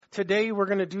Today we're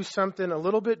going to do something a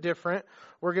little bit different.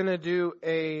 We're going to do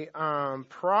a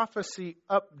prophecy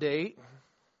update.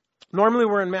 Normally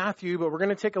we're in Matthew, but we're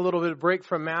going to take a little bit of break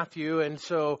from Matthew. And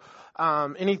so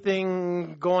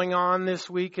anything going on this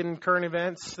week in current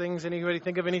events, things, anybody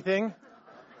think of anything?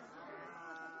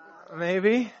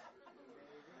 Maybe?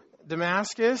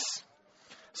 Damascus?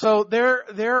 So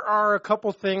there are a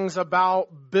couple things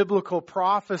about biblical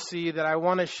prophecy that I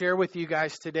want to share with you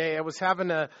guys today. I was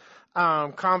having a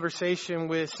conversation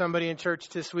with somebody in church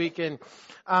this week, and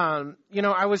I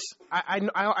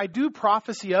do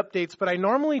prophecy updates, but I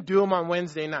normally do them on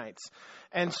Wednesday nights.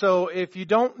 And so if you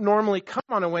don't normally come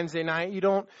on a Wednesday night, you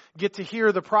don't get to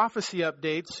hear the prophecy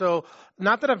updates. So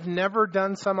not that I've never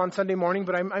done some on Sunday morning,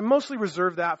 but I mostly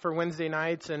reserve that for Wednesday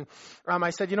nights. And I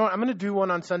said, you know what, I'm going to do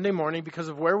one on Sunday morning because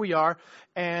of where we are.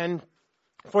 And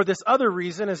for this other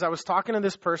reason, as I was talking to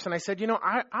this person, I said,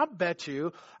 I'll bet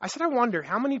you, I said, I wonder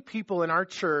how many people in our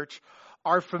church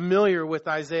are familiar with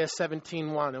Isaiah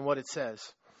 17:1 and what it says.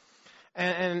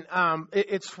 And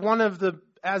it's one of the,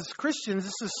 as Christians,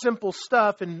 this is simple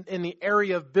stuff in the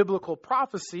area of biblical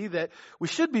prophecy that we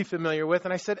should be familiar with.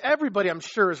 And I said, everybody, I'm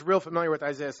sure, is real familiar with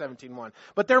Isaiah 17:1.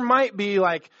 But there might be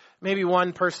maybe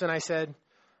one person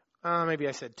maybe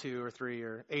I said 2 or 3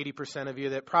 or 80% of you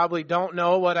that probably don't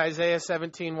know what Isaiah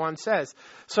 17:1 says.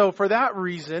 So for that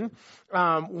reason,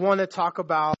 want to talk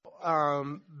about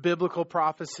biblical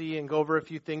prophecy and go over a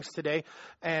few things today.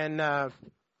 And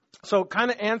so kind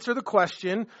of answer the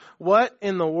question, what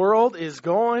in the world is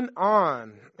going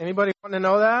on? Anybody want to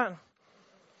know that?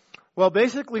 Well,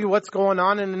 basically what's going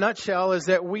on in a nutshell is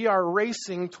that we are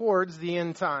racing towards the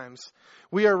end times.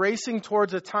 We are racing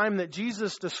towards a time that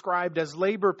Jesus described as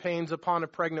labor pains upon a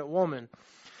pregnant woman.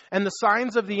 And the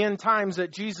signs of the end times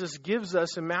that Jesus gives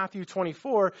us in Matthew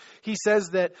 24, he says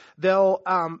that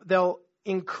they'll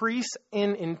increase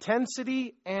in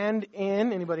intensity and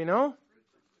in, anybody know?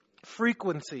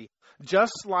 Frequency.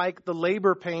 Just like the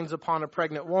labor pains upon a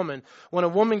pregnant woman. When a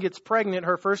woman gets pregnant,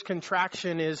 her first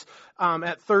contraction is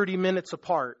at 30 minutes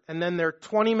apart. And then they're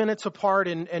 20 minutes apart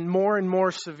and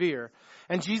more severe.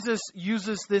 And Jesus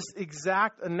uses this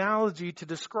exact analogy to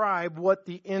describe what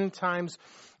the end times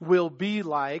will be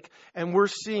like. And we're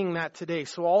seeing that today.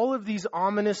 So all of these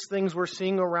ominous things we're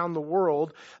seeing around the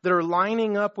world that are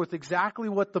lining up with exactly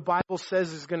what the Bible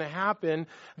says is going to happen,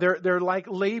 they're like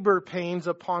labor pains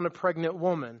upon a pregnant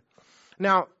woman.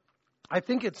 Now, I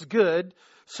think it's good.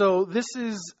 So this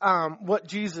is what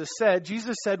Jesus said.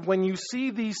 Jesus said, when you see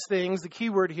these things, the key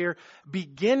word here,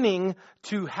 beginning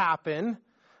to happen,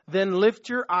 then lift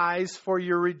your eyes, for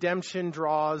your redemption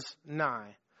draws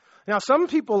nigh. Now, some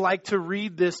people like to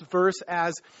read this verse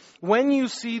as, when you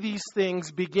see these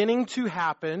things beginning to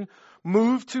happen,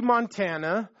 move to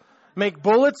Montana, make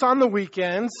bullets on the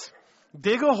weekends,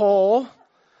 dig a hole,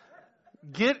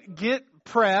 get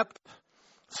prepped,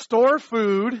 store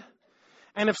food,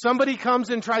 and if somebody comes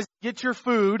and tries to get your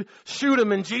food, shoot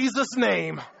them in Jesus'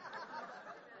 name.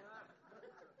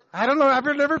 I don't know. I've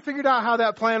never figured out how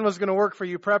that plan was going to work for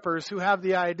you preppers who have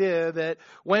the idea that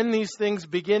when these things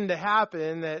begin to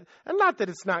happen, and not that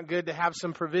it's not good to have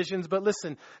some provisions, but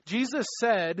listen, Jesus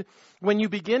said, when you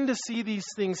begin to see these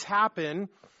things happen,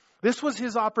 this was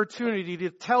his opportunity to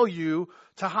tell you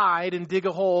to hide and dig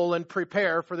a hole and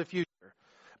prepare for the future.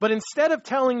 But instead of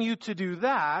telling you to do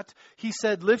that, he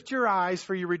said, lift your eyes,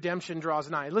 for your redemption draws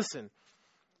nigh. Listen,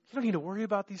 you don't need to worry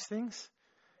about these things.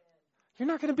 You're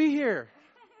not going to be here.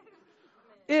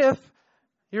 If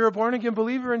you're a born-again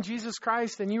believer in Jesus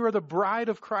Christ and you are the bride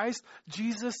of Christ,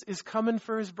 Jesus is coming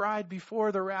for his bride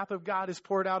before the wrath of God is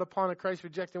poured out upon a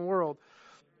Christ-rejecting world.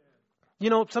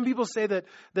 Some people say that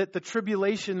the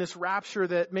tribulation, this rapture,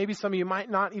 that maybe some of you might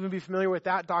not even be familiar with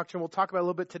that doctrine, we'll talk about a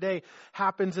little bit today,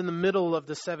 happens in the middle of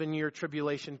the 7-year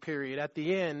tribulation period at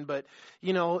the end. But,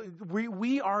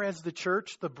 we are, as the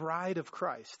church, the bride of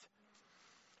Christ.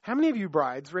 How many of you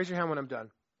brides, raise your hand when I'm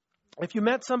done. If you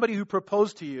met somebody who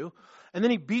proposed to you and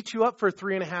then he beat you up for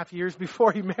 3.5 years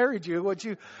before he married you, would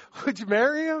you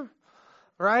marry him?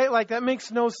 Right? That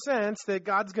makes no sense that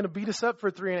God's going to beat us up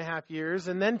for 3.5 years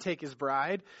and then take his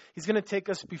bride. He's going to take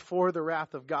us before the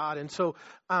wrath of God. And so,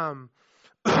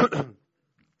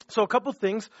 so a couple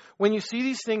things. When you see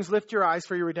these things, lift your eyes,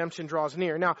 for your redemption draws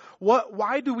near. Now,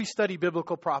 why do we study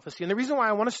biblical prophecy? And the reason why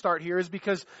I want to start here is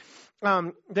because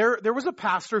there was a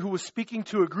pastor who was speaking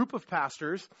to a group of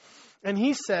pastors, and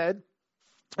he said,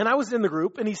 and I was in the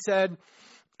group, and he said,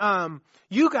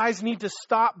 you guys need to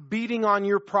stop beating on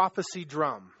your prophecy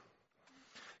drum.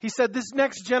 He said, this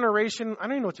next generation, I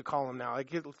don't even know what to call them now. I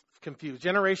get confused.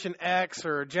 Generation X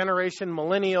or Generation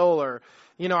Millennial, or,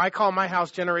 I call my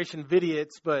house Generation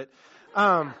Vidiots, but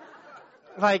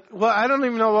Like, well, I don't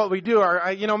even know what we do.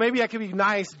 Maybe I could be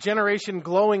nice, generation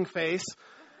glowing face.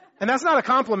 And that's not a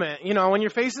compliment. When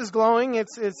your face is glowing,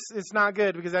 it's not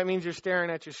good because that means you're staring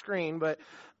at your screen. But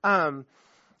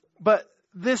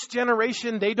this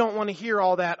generation, they don't want to hear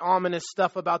all that ominous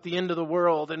stuff about the end of the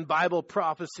world and Bible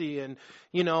prophecy. And,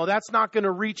 that's not going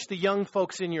to reach the young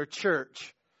folks in your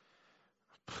church.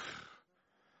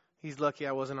 He's lucky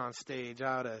I wasn't on stage.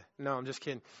 No, I'm just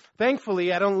kidding.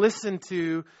 Thankfully, I don't listen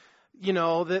to,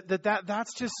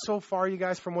 that's just so far, you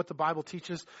guys, from what the Bible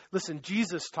teaches. Listen,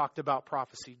 Jesus talked about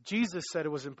prophecy. Jesus said it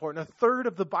was important. A third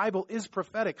of the Bible is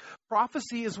prophetic.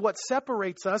 Prophecy is what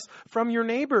separates us from your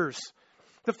neighbors.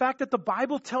 The fact that the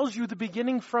Bible tells you the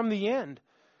beginning from the end.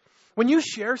 When you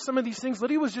share some of these things,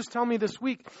 Lydia was just telling me this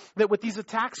week that with these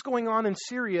attacks going on in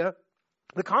Syria,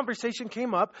 the conversation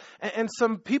came up, and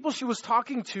some people she was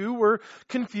talking to were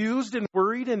confused and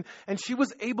worried, and she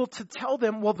was able to tell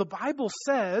them, well, the Bible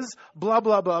says blah,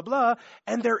 blah, blah, blah,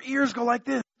 and their ears go like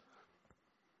this.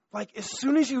 Like, as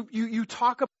soon as you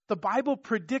talk about the Bible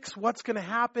predicts what's going to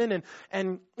happen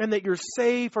and that you're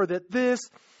safe or that this,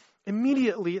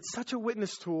 immediately it's such a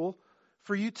witness tool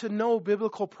for you to know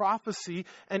biblical prophecy,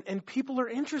 and people are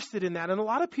interested in that. And a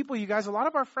lot of people, you guys, a lot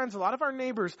of our friends, a lot of our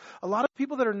neighbors, a lot of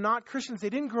people that are not Christians, they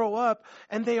didn't grow up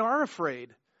and they are afraid.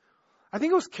 I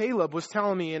think it was Caleb was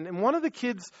telling me, and one of the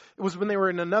kids, it was when they were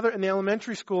in the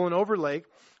elementary school in Overlake,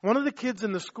 one of the kids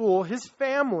in the school, his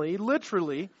family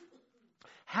literally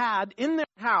had in their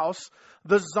house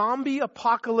the zombie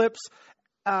apocalypse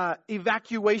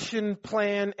evacuation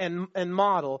plan and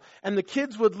model. And the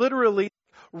kids would literally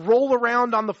roll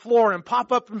around on the floor and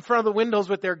pop up in front of the windows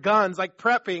with their guns, like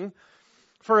prepping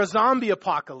for a zombie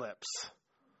apocalypse.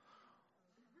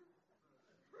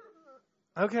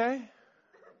 Okay.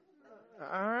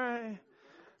 All right.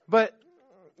 But,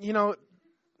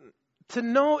 to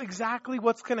know exactly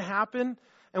what's going to happen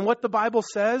and what the Bible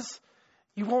says,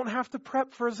 you won't have to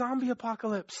prep for a zombie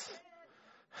apocalypse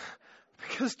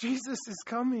because Jesus is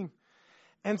coming.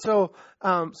 And so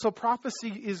prophecy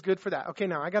is good for that. Okay,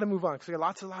 now I got to move on because we got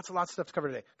lots of stuff to cover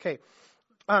today. Okay.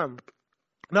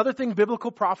 Another thing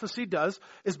biblical prophecy does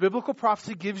is biblical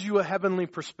prophecy gives you a heavenly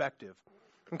perspective.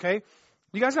 Okay? Are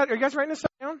you guys writing this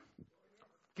stuff down?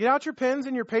 Get out your pens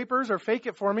and your papers or fake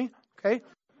it for me. Okay?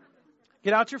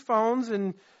 Get out your phones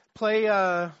and play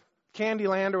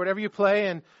Candyland or whatever you play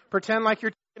and pretend like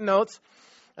you're taking notes,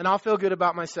 and I'll feel good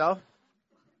about myself.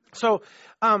 So,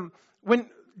 when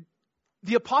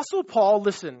the Apostle Paul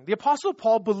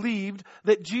believed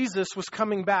that Jesus was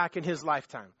coming back in his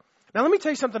lifetime. Now, let me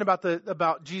tell you something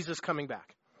about Jesus coming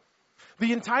back.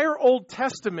 The entire Old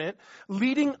Testament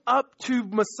leading up to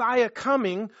Messiah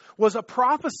coming was a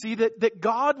prophecy that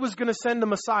God was going to send a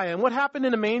Messiah. And what happened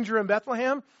in a manger in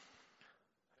Bethlehem?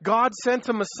 God sent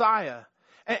a Messiah.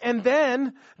 And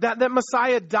then that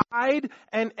Messiah died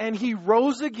and he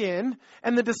rose again,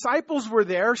 and the disciples were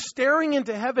there staring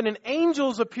into heaven, and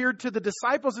angels appeared to the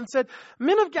disciples and said,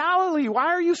 "Men of Galilee, why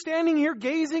are you standing here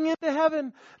gazing into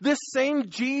heaven? This same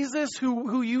Jesus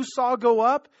who you saw go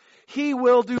up, he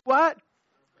will do what?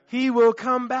 He will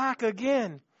come back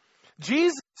again."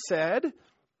 Jesus said,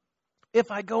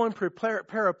 "If I go and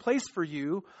prepare a place for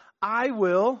you, I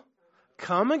will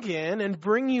come again and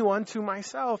bring you unto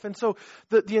myself." And so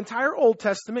the entire Old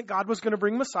Testament, God was going to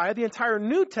bring Messiah. The entire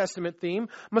New Testament theme,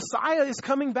 Messiah is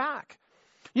coming back.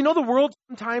 The world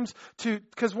sometimes,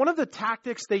 because one of the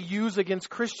tactics they use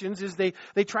against Christians is they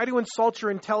try to insult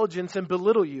your intelligence and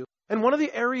belittle you. And one of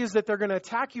the areas that they're going to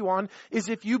attack you on is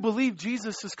if you believe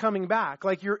Jesus is coming back,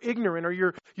 like you're ignorant or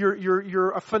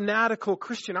you're a fanatical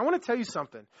Christian. I want to tell you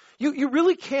something. You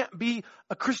really can't be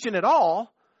a Christian at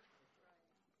all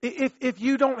if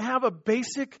you don't have a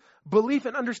basic belief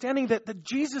and understanding that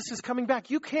Jesus is coming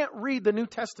back. You can't read the New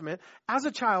Testament as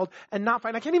a child and not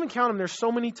find. I can't even count them. There's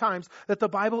so many times that the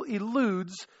Bible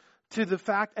alludes to the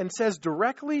fact and says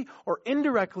directly or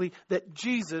indirectly that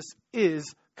Jesus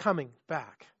is coming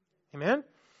back. Amen?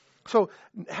 So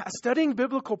studying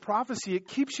biblical prophecy, it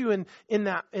keeps you in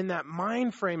that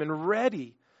mind frame and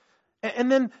ready.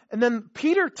 And then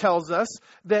Peter tells us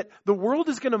that the world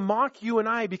is going to mock you and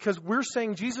I because we're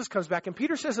saying Jesus comes back. And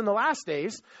Peter says in the last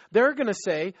days, they're going to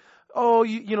say,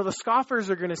 the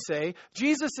scoffers are going to say,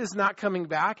 Jesus is not coming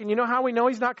back. And you know how we know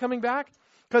he's not coming back?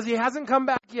 Because he hasn't come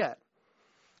back yet.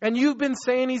 And you've been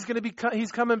saying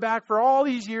he's coming back for all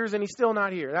these years and he's still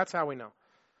not here. That's how we know.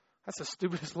 That's the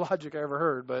stupidest logic I ever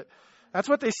heard, but that's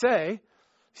what they say.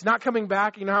 He's not coming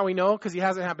back. You know how we know? Because he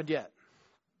hasn't happened yet.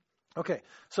 Okay,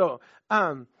 so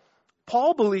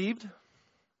Paul believed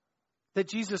that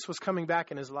Jesus was coming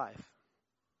back in his life.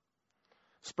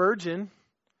 Spurgeon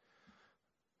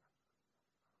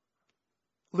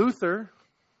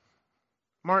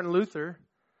Martin Luther,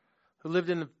 who lived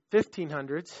in the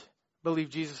 1500s,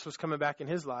 believed Jesus was coming back in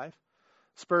his life.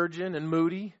 Spurgeon and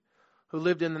Moody, who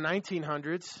lived in the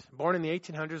 1900s, born in the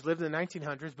 1800s, lived in the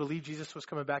 1900s, believed Jesus was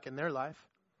coming back in their life.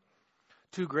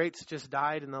 Two greats just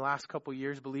died in the last couple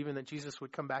years believing that Jesus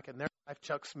would come back in their life,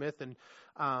 Chuck Smith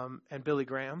and Billy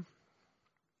Graham.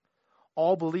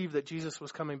 All believed that Jesus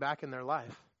was coming back in their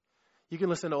life. You can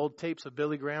listen to old tapes of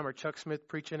Billy Graham or Chuck Smith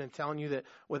preaching and telling you that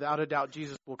without a doubt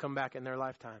Jesus will come back in their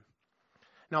lifetime.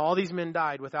 Now, all these men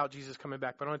died without Jesus coming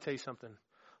back, but I want to tell you something.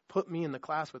 Put me in the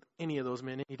class with any of those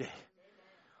men any day.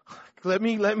 Let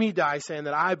me die saying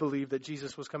that I believe that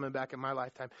Jesus was coming back in my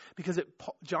lifetime. Because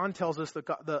John tells us,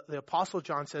 the Apostle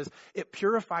John says, it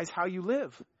purifies how you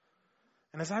live.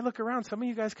 And as I look around, some of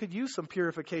you guys could use some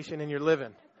purification in your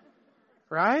living.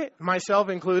 Right? Myself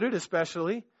included,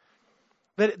 especially.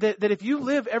 That if you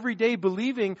live every day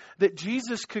believing that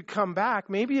Jesus could come back,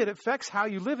 maybe it affects how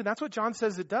you live. And that's what John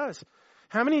says it does.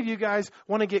 How many of you guys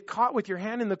want to get caught with your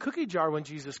hand in the cookie jar when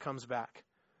Jesus comes back?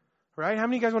 Right? How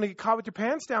many of you guys want to get caught with your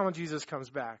pants down when Jesus comes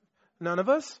back? None of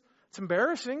us. It's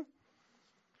embarrassing.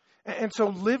 And so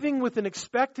living with an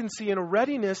expectancy and a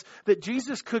readiness that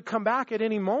Jesus could come back at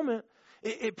any moment,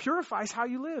 it purifies how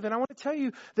you live. And I want to tell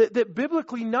you that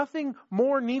biblically nothing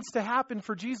more needs to happen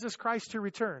for Jesus Christ to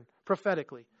return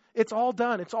prophetically. It's all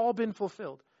done. It's all been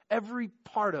fulfilled. Every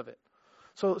part of it.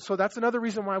 So that's another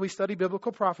reason why we study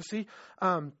biblical prophecy.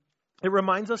 It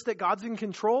reminds us that God's in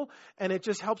control, and it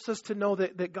just helps us to know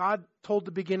that God told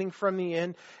the beginning from the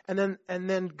end. And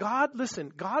then God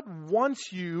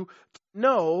wants you to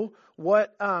know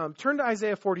what, turn to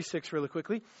Isaiah 46 really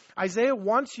quickly. God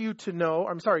wants you to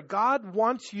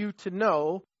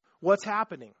know what's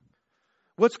happening.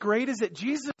 What's great is that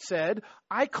Jesus said,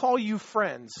 I call you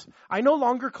friends. I no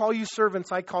longer call you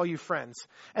servants, I call you friends.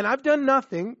 And I've done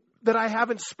nothing that I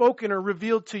haven't spoken or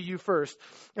revealed to you first.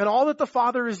 And all that the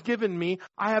Father has given me,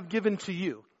 I have given to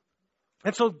you.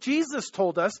 And so Jesus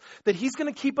told us that He's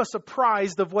going to keep us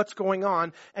apprised of what's going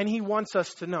on, and He wants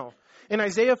us to know. In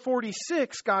Isaiah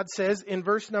 46, God says in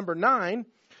verse number 9,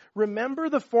 remember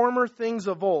the former things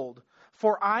of old,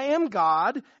 for I am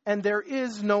God and there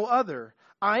is no other.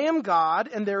 I am God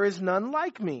and there is none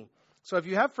like me. So if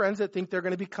you have friends that think they're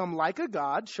going to become like a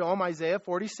God, show them Isaiah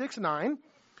 46:9.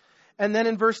 And then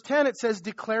in verse 10, it says,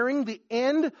 declaring the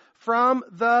end from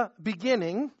the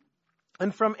beginning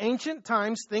and from ancient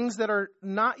times, things that are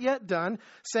not yet done,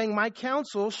 saying, my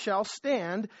counsel shall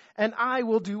stand and I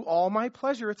will do all my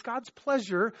pleasure. It's God's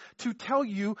pleasure to tell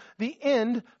you the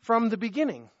end from the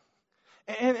beginning.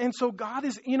 And so God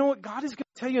is, you know what God is going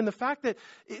to tell you. And the fact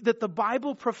that the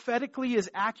Bible prophetically is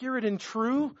accurate and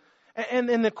true,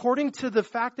 and according to the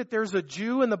fact that there's a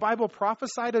Jew and the Bible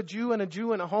prophesied a Jew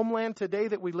in a homeland today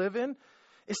that we live in,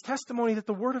 is testimony that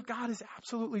the Word of God is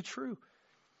absolutely true.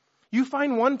 You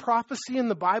find one prophecy in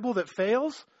the Bible that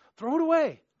fails, throw it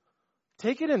away.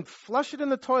 Take it and flush it in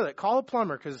the toilet. Call a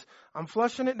plumber because I'm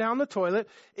flushing it down the toilet.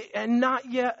 And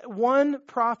not yet one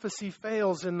prophecy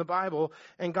fails in the Bible.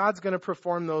 And God's going to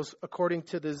perform those according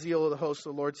to the zeal of the host,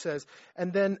 the Lord says.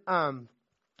 And then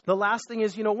the last thing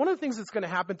is, one of the things that's going to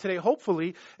happen today,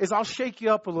 hopefully, is I'll shake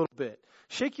you up a little bit.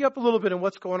 Shake you up a little bit in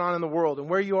what's going on in the world and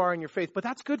where you are in your faith. But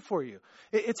that's good for you.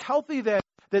 It's healthy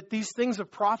that these things of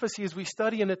prophecy as we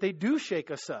study and that they do shake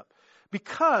us up.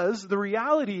 Because the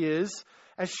reality is,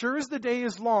 as sure as the day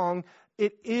is long,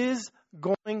 it is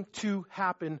going to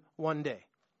happen one day.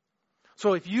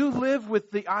 So if you live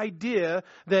with the idea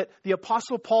that the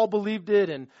Apostle Paul believed it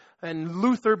and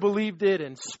Luther believed it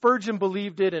and Spurgeon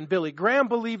believed it and Billy Graham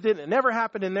believed it and it never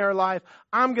happened in their life,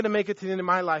 I'm going to make it to the end of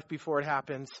my life before it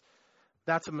happens,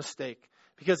 that's a mistake.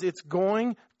 Because it's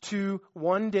going to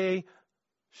one day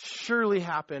surely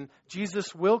happen.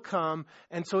 Jesus will come.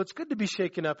 And so it's good to be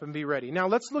shaken up and be ready. Now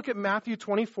let's look at Matthew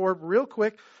 24 real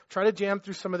quick. Try to jam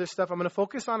through some of this stuff. I'm going to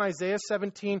focus on Isaiah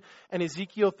 17 and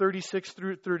Ezekiel 36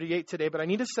 through 38 today, but I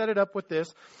need to set it up with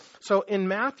this. So in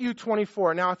Matthew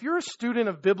 24, now if you're a student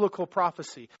of biblical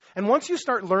prophecy, and once you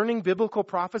start learning biblical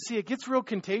prophecy, it gets real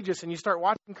contagious and you start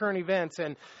watching current events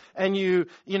and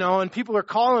people are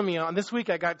calling me on this week.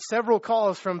 I got several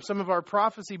calls from some of our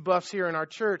prophecy buffs here in our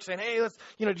church saying, hey,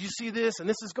 did you see this? And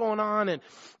this is going on.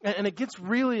 And it gets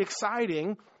really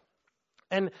exciting.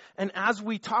 And as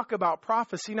we talk about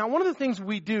prophecy, now one of the things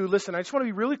we do, listen, I just want to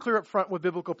be really clear up front with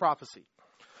biblical prophecy.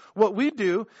 What we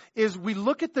do is we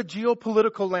look at the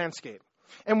geopolitical landscape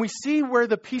and we see where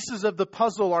the pieces of the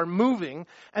puzzle are moving.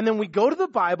 And then we go to the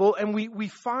Bible and we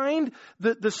find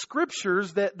the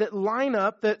scriptures that line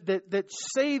up, that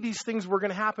say these things were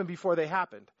going to happen before they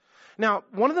happened. Now,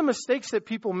 one of the mistakes that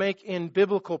people make in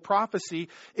biblical prophecy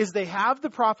is they have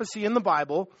the prophecy in the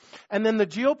Bible, and then the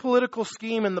geopolitical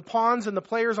scheme and the pawns and the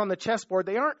players on the chessboard,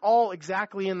 they aren't all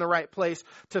exactly in the right place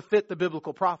to fit the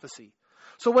biblical prophecy.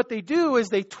 So what they do is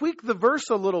they tweak the verse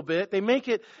a little bit,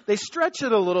 they stretch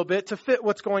it a little bit to fit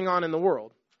what's going on in the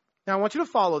world. Now, I want you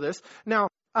to follow this. Now,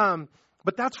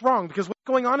 but that's wrong, because what's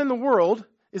going on in the world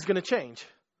is going to change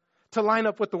to line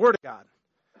up with the Word of God.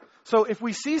 So if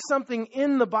we see something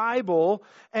in the Bible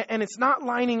and it's not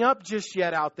lining up just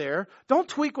yet out there, don't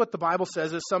tweak what the Bible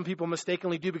says, as some people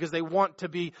mistakenly do because they want to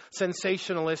be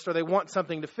sensationalist or they want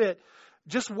something to fit.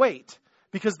 Just wait,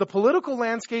 because the political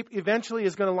landscape eventually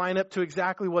is going to line up to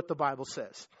exactly what the Bible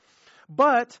says.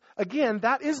 But again,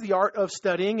 that is the art of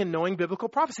studying and knowing biblical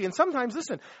prophecy. And sometimes,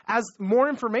 listen, as more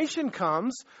information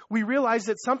comes, we realize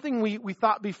that something we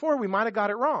thought before, we might have got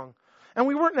it wrong. And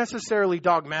we weren't necessarily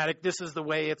dogmatic, this is the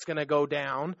way it's going to go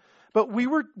down. But we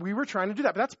were trying to do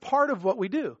that. But that's part of what we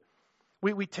do.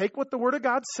 We take what the Word of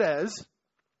God says,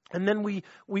 and then we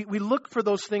look for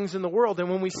those things in the world. And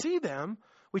when we see them,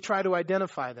 we try to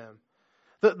identify them.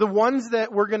 The ones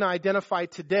that we're going to identify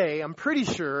today, I'm pretty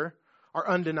sure, are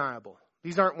undeniable.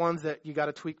 These aren't ones that you got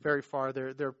to tweak very far.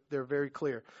 They're very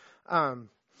clear.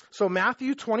 So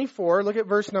Matthew 24, look at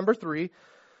verse number 3.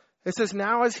 It says,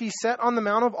 "Now as he sat on the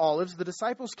Mount of Olives, the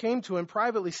disciples came to him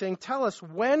privately, saying, 'Tell us,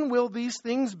 when will these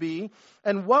things be,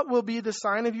 and what will be the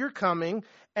sign of your coming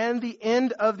and the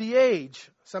end of the age?'"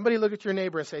 Somebody look at your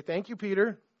neighbor and say, "Thank you,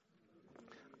 Peter."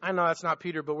 I know that's not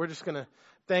Peter, but we're just going to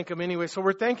thank him anyway. So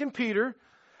we're thanking Peter.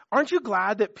 Aren't you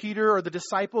glad that Peter or the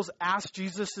disciples asked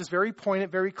Jesus this very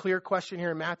poignant, very clear question here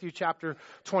in Matthew chapter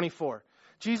 24?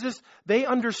 Jesus, they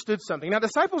understood something. Now,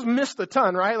 disciples missed a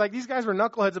ton, right? Like, these guys were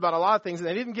knuckleheads about a lot of things, and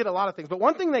they didn't get a lot of things. But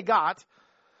one thing they got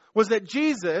was that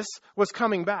Jesus was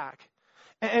coming back.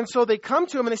 And so they come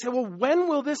to him and they say, well, when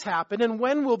will this happen, and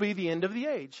when will be the end of the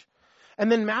age?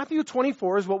 And then Matthew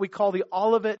 24 is what we call the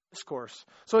Olivet Discourse.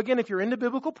 So again, if you're into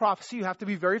biblical prophecy, you have to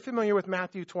be very familiar with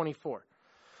Matthew 24.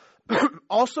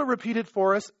 Also repeated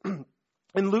for us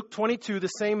in Luke 22, the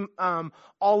same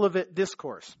Olivet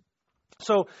Discourse.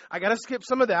 So I got to skip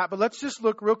some of that, but let's just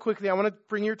look real quickly. I want to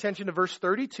bring your attention to verse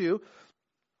 32.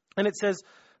 And it says,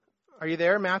 are you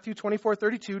there? Matthew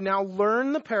 24:32. "Now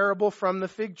learn the parable from the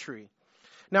fig tree."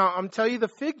 Now, I'm telling you, the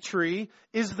fig tree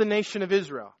is the nation of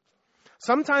Israel.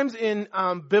 Sometimes in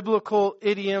biblical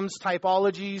idioms,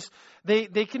 typologies,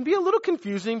 they can be a little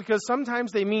confusing because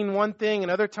sometimes they mean one thing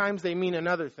and other times they mean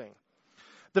another thing.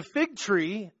 The fig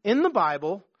tree in the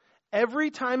Bible,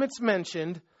 every time it's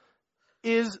mentioned,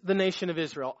 is the nation of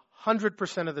Israel,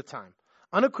 100% of the time.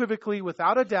 Unequivocally,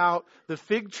 without a doubt, the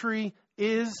fig tree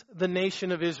is the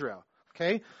nation of Israel.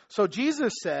 Okay? So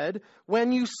Jesus said,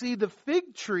 when you see the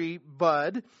fig tree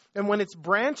bud, and when its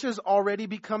branches already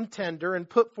become tender and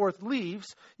put forth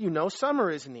leaves, you know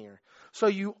summer is near. So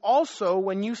you also,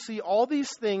 when you see all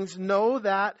these things, know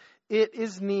that it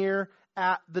is near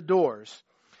at the doors.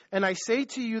 And I say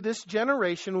to you, this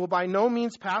generation will by no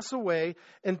means pass away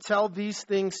until these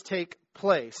things take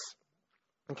place.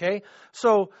 Okay?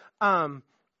 So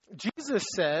Jesus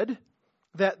said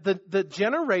that the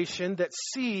generation that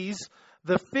sees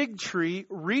the fig tree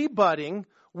rebudding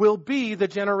will be the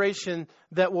generation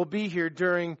that will be here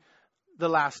during the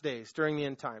last days, during the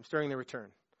end times, during the return.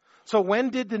 So when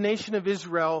did the nation of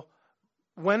Israel,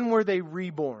 when were they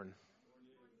reborn?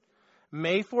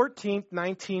 May 14th,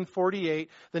 1948,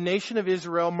 the nation of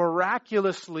Israel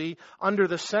miraculously, under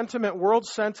the world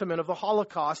sentiment of the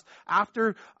Holocaust,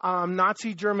 after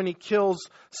Nazi Germany kills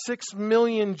 6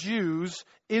 million Jews,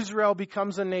 Israel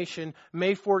becomes a nation,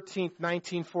 May 14th,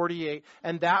 1948.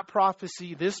 And that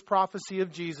prophecy, this prophecy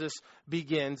of Jesus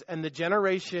begins. And this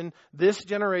generation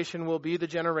will be the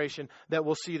generation that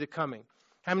will see the coming.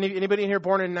 Anybody in here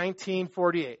born in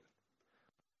 1948?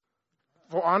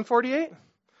 On 48?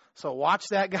 So watch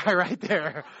that guy right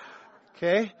there.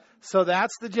 Okay? So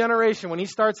that's the generation. When he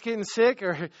starts getting sick,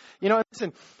 or,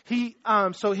 listen,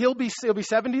 he'll be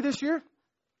 70 this year.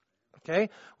 Okay?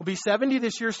 Will be 70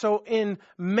 this year. So in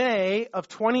May of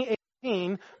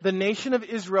 2018, the nation of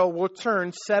Israel will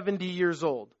turn 70 years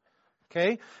old.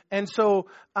 Okay? And so,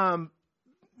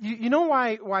 you know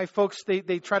why folks,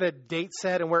 they try to date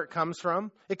set and where it comes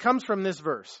from? It comes from this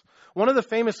verse. One of the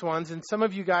famous ones, and some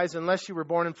of you guys, unless you were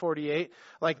born in 48,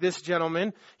 like this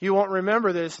gentleman, you won't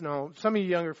remember this. No, some of you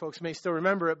younger folks may still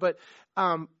remember it. But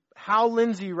Hal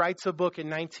Lindsey writes a book in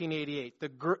 1988,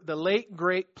 The Late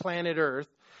Great Planet Earth.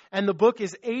 And the book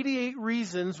is 88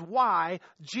 Reasons Why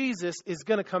Jesus is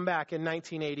going to come back in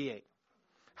 1988.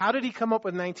 How did he come up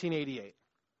with 1988?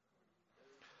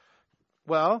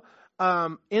 Well,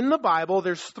 in the Bible,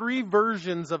 there's 3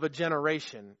 versions of a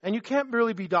generation. And you can't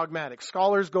really be dogmatic.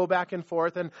 Scholars go back and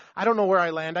forth, and I don't know where I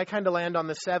land. I kind of land on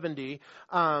the 70,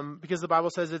 because the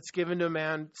Bible says it's given to a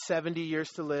man 70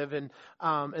 years to live, and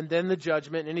then the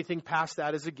judgment. Anything past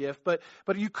that is a gift. But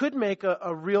you could make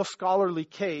a real scholarly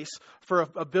case for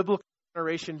a biblical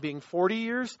generation being 40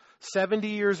 years, 70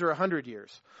 years, or 100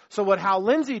 years. So what Hal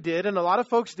Lindsey did, and a lot of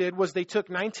folks did, was they took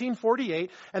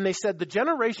 1948 and they said the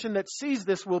generation that sees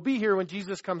this will be here when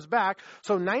Jesus comes back.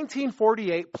 So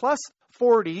 1948 plus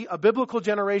 40, a biblical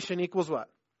generation, equals what?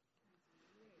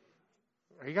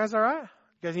 Are you guys all right? You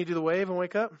guys need to do the wave and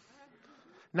wake up?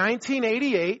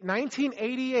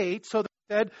 1988, so they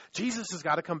said Jesus has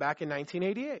got to come back in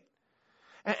 1988.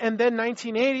 And then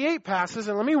 1988 passes,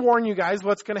 and let me warn you guys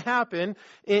what's going to happen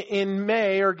in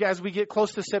May, or as we get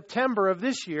close to September of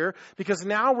this year, because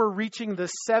now we're reaching the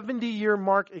 70-year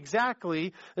mark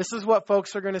exactly. This is what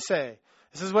folks are going to say.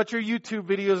 This is what your YouTube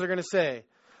videos are going to say.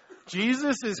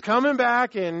 Jesus is coming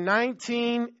back in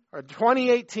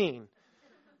 2018.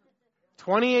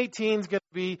 2018 is going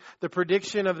to be the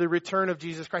prediction of the return of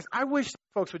Jesus Christ. I wish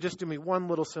folks would just do me one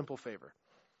little simple favor.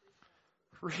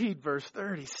 Read verse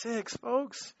 36,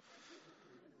 folks.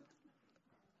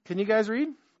 Can you guys read?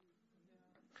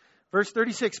 Verse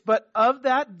 36, but of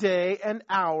that day and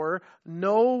hour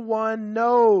no one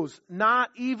knows,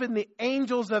 not even the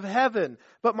angels of heaven,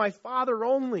 but my Father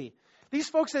only. These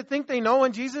folks that think they know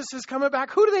when Jesus is coming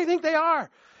back, who do they think they are?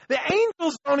 The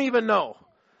angels don't even know.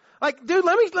 Like, dude,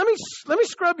 let me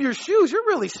scrub your shoes. You're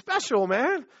really special,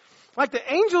 man. Like,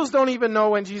 the angels don't even know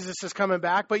when Jesus is coming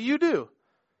back, but you do.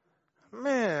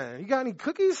 Man, you got any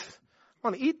cookies? I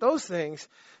want to eat those things.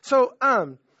 So,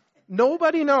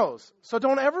 nobody knows. So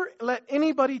don't ever let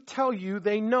anybody tell you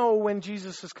they know when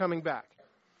Jesus is coming back.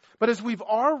 But as we've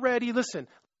already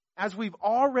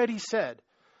said,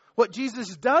 what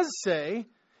Jesus does say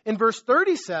in verse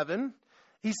 37,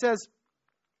 he says,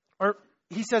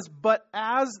 but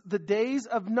as the days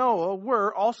of Noah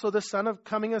were, also the Son of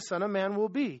Man will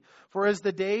be. For as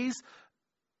the days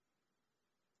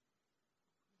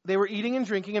they were eating and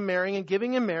drinking and marrying and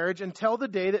giving in marriage until the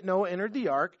day that Noah entered the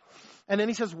ark. And then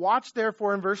he says, watch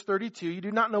therefore in verse 32. You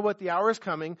do not know what the hour is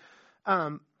coming.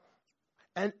 And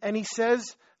he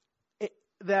says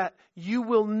that you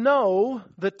will know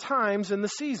the times and the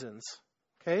seasons.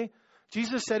 Okay?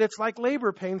 Jesus said it's like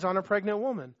labor pains on a pregnant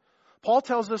woman. Paul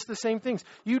tells us the same things.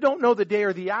 You don't know the day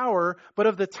or the hour, but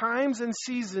of the times and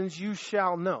seasons you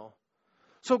shall know.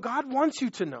 So God wants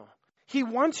you to know. He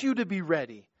wants you to be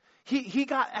ready. He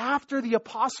got after the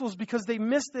apostles because they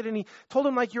missed it. And he told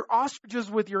them, like, you're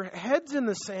ostriches with your heads in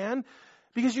the sand,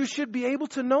 because you should be able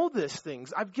to know these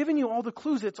things. I've given you all the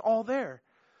clues. It's all there.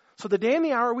 So the day and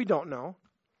the hour we don't know.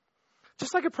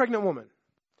 Just like a pregnant woman.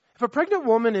 If a pregnant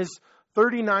woman is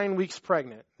 39 weeks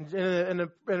pregnant, and a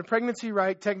pregnancy,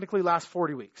 right, technically lasts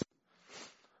 40 weeks.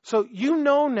 So you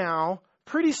know now,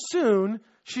 pretty soon,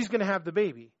 she's going to have the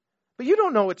baby. But you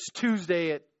don't know it's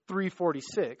Tuesday at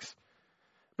 3:46.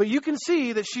 But you can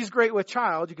see that she's great with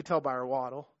child. You can tell by her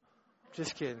waddle.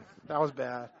 Just kidding. That was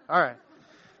bad. All right.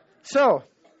 So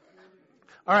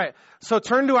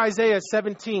turn to Isaiah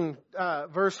 17,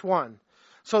 verse 1.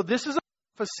 So this is a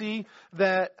prophecy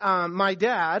that my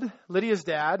dad, Lydia's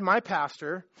dad, my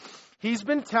pastor, he's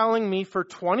been telling me for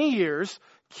 20 years,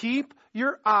 keep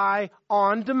your eye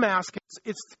on Damascus.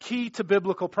 It's the key to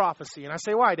biblical prophecy. And I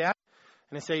say, why, Dad?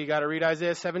 And they say, you got to read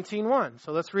Isaiah 17:1.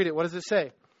 So let's read it. What does it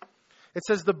say? It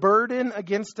says, the burden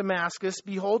against Damascus,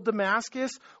 behold,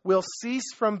 Damascus will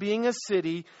cease from being a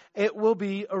city. It will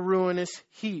be a ruinous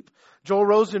heap. Joel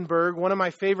Rosenberg, one of my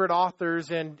favorite authors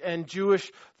and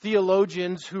Jewish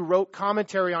theologians who wrote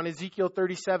commentary on Ezekiel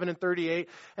 37 and 38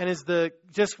 and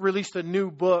just released a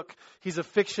new book. He's a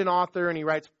fiction author and he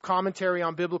writes commentary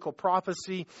on biblical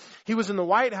prophecy. He was in the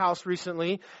White House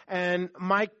recently and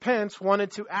Mike Pence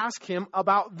wanted to ask him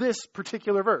about this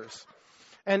particular verse.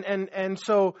 And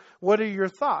so what are your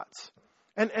thoughts?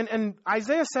 And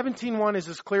Isaiah 17:1 is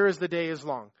as clear as the day is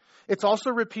long. It's also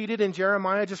repeated in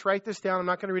Jeremiah. Just write this down. I'm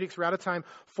not going to read it because we're out of time.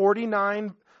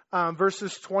 49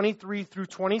 verses 23 through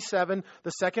 27,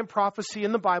 the second prophecy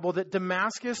in the Bible that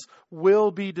Damascus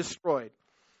will be destroyed.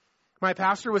 My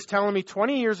pastor was telling me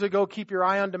 20 years ago, keep your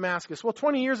eye on Damascus. Well,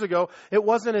 20 years ago, it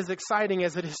wasn't as exciting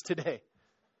as it is today.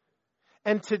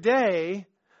 And today,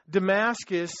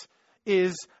 Damascus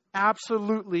is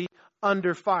absolutely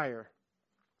under fire.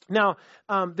 Now,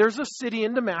 there's a city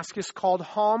in Damascus called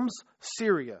Homs,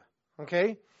 Syria.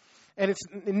 Okay? And it's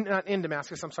not in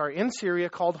Damascus, in Syria,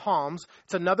 called Homs.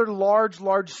 It's another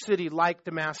large city like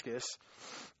Damascus.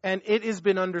 and it has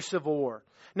been under civil war.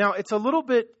 Now, it's a little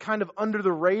bit kind of under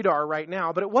the radar right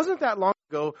now, but it wasn't that long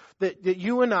ago that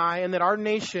you and I and that our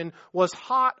nation was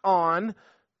hot on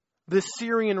the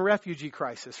Syrian refugee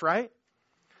crisis, right?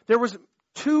 There was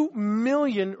 2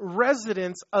 million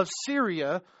residents of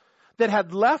Syria that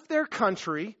had left their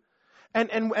country,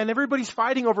 and everybody's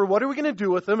fighting over what are we going to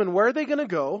do with them and where are they going to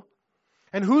go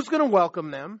and who's going to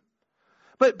welcome them.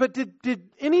 But did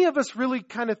any of us really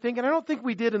kind of think, and I don't think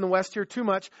we did in the West here too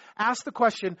much, ask the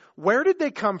question, where did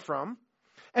they come from?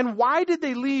 And why did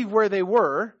they leave where they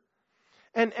were?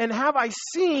 And have I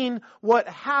seen what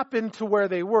happened to where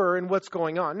they were and what's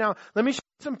going on? Now, let me show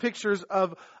you some pictures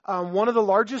of one of the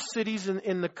largest cities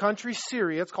in the country,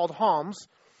 Syria. It's called Homs.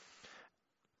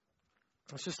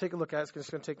 Let's just take a look at it. It's just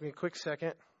going to take me a quick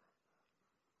second.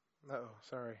 Uh-oh,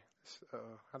 sorry.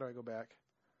 How do I go back?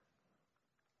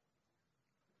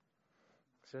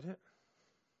 Is that it?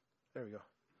 There we go.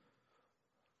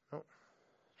 Oh,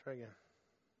 try again.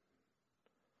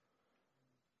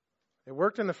 It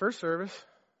worked in the first service.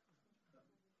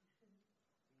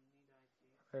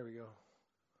 There we go.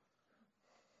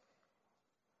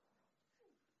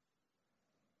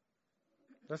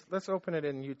 Let's open it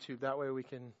in YouTube. That way we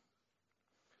can.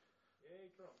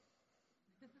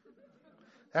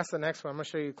 That's the next one. I'm going to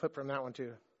show you a clip from that one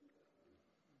too.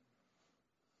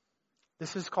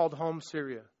 This is called Homs,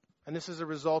 Syria. And this is a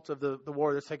result of the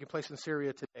war that's taking place in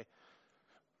Syria today.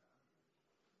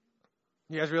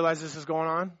 You guys realize this is going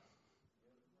on?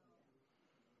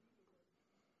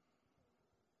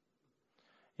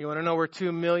 You want to know where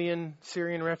 2 million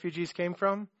Syrian refugees came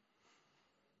from?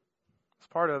 It's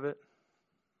part of it.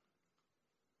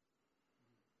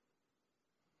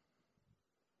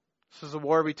 This is a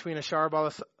war between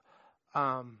Bashar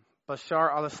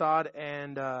al-Assad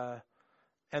and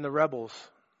the rebels.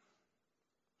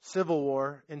 Civil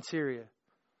war in Syria.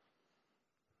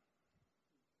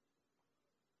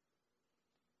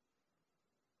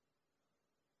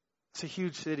 It's a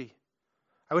huge city.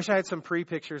 I wish I had some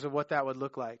pre-pictures of what that would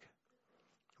look like.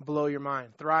 Blow your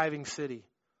mind. Thriving city.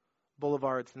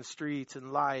 Boulevards and streets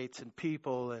and lights and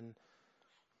people and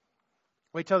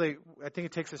wait till I think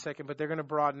it takes a second, but they're going to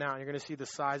broaden out. You're going to see the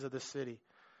size of the city.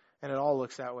 And it all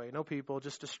looks that way. No people,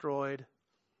 just destroyed.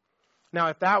 Now,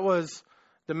 if that was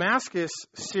Damascus,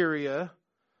 Syria,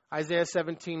 Isaiah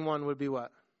 17:1 would be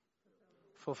what?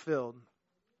 Fulfilled.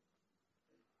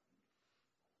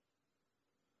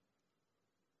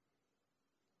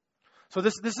 So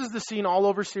this is the scene all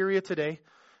over Syria today.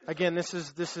 Again, this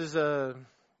is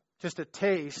just a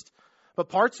taste.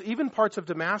 But even parts of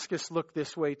Damascus look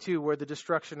this way too, where the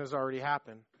destruction has already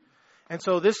happened. And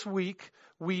so this week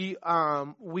we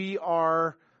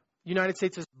are United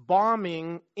States is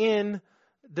bombing in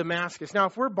Damascus. Now,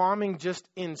 if we're bombing just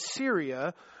in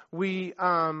Syria, we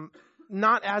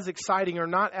not as exciting or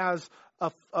not as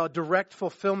a direct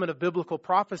fulfillment of biblical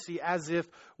prophecy as if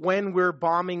when we're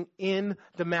bombing in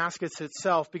Damascus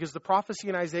itself, because the prophecy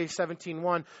in Isaiah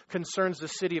 17:1 concerns the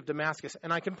city of Damascus.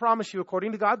 And I can promise you,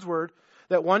 according to God's word,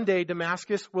 that one day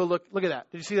Damascus will look at that.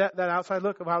 Did you see that outside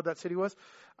look of how that city was?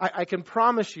 I can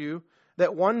promise you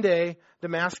that one day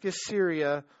Damascus,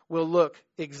 Syria will look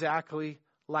exactly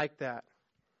like that.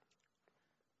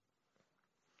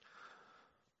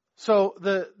 So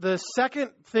the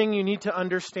second thing you need to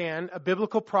understand, a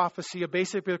biblical prophecy, a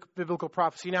basic biblical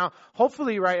prophecy. Now,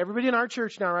 hopefully, right, everybody in our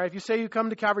church now, right, if you say you come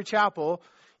to Calvary Chapel,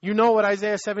 you know what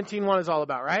Isaiah 17:1 is all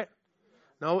about, right?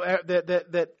 No,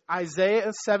 that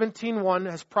Isaiah 17:1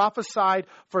 has prophesied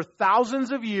for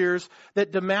thousands of years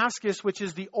that Damascus, which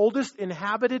is the oldest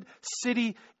inhabited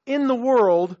city in the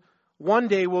world, one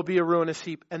day will be a ruinous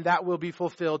heap, and that will be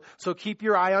fulfilled. So keep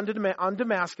your eye on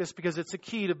Damascus, because it's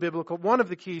one of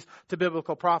the keys to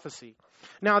biblical prophecy.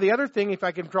 Now, the other thing, if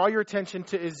I can draw your attention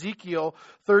to Ezekiel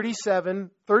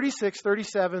 36,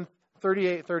 37,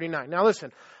 38, 39. Now,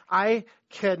 listen, I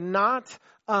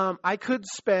could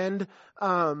spend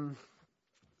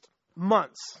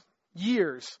months,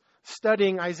 years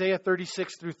studying Isaiah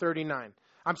 36 through 39.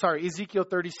 I'm sorry, Ezekiel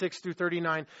 36 through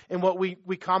 39, and what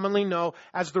we commonly know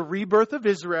as the rebirth of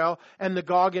Israel and the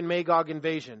Gog and Magog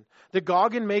invasion. The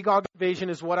Gog and Magog invasion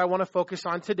is what I want to focus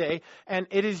on today, and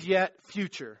it is yet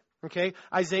future. Okay,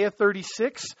 Isaiah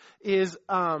 36 is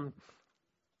the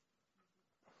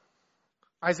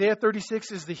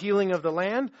healing of the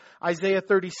land. Isaiah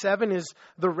 37 is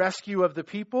the rescue of the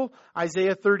people.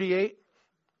 Isaiah 38,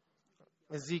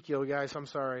 Ezekiel, guys, I'm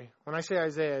sorry. When I say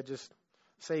Isaiah, just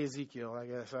say Ezekiel, I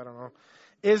guess. I don't know.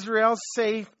 Israel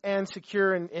safe and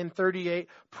secure in 38,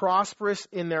 prosperous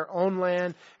in their own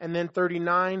land. And then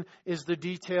 39 is the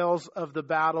details of the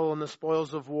battle and the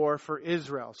spoils of war for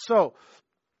Israel. So,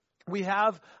 we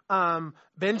have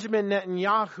Benjamin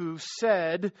Netanyahu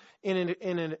said in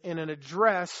an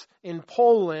address in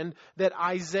Poland that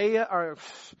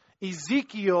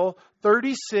Ezekiel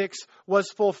 36 was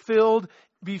fulfilled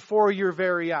before your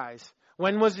very eyes.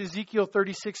 When was Ezekiel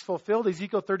 36 fulfilled?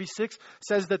 Ezekiel 36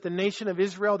 says that the nation of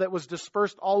Israel that was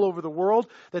dispersed all over the world,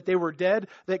 that they were dead,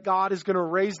 that God is going to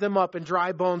raise them up and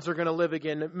dry bones are going to live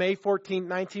again. May 14,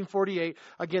 1948,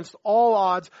 against all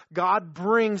odds, God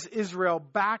brings Israel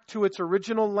back to its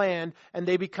original land and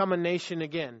they become a nation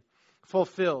again.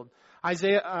 Fulfilled.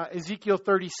 Ezekiel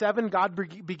 37, God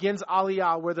begins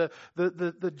Aliyah, where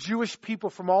the Jewish people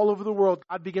from all over the world,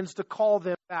 God begins to call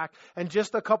them back. And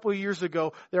just a couple of years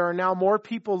ago, there are now more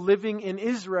people living in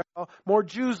Israel, more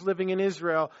Jews living in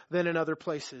Israel than in other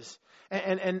places.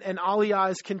 And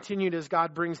Aliyah is continued as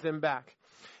God brings them back.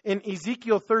 In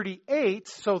Ezekiel 38,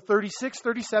 so 36,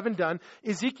 37 done,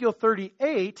 Ezekiel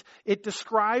 38, it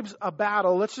describes a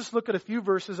battle. Let's just look at a few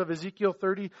verses of Ezekiel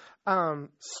 38.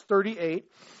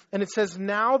 And it says,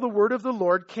 "Now the word of the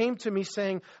Lord came to me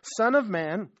saying, Son of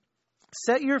man,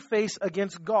 set your face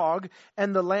against Gog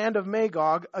and the land of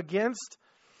Magog, against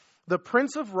the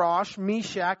prince of Rosh,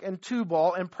 Meshach, and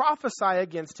Tubal, and prophesy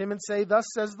against him, and say, Thus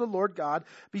says the Lord God,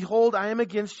 Behold, I am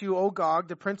against you, O Gog,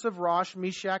 the prince of Rosh,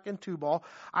 Meshach, and Tubal.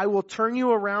 I will turn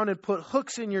you around and put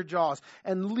hooks in your jaws,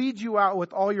 and lead you out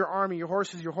with all your army, your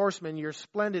horses, your horsemen, your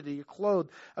splendid, your clothed,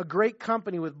 a great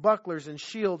company with bucklers and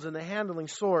shields and the handling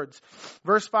swords."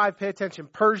 Verse 5, pay attention.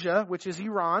 Persia, which is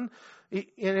Iran,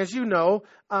 and as you know,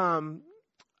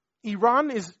 Iran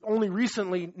is only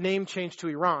recently name changed to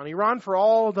Iran. Iran for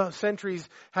all the centuries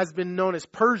has been known as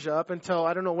Persia up until,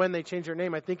 I don't know when they changed their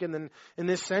name, I think in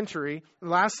this century,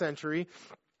 last century.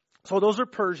 So those are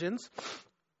Persians.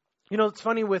 You know, it's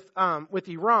funny with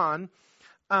Iran.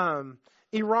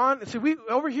 See,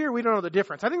 over here we don't know the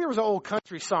difference. I think there was an old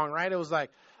country song, right? It was like,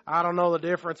 I don't know the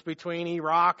difference between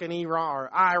Iraq and Iran,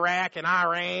 or Iraq and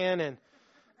Iran. And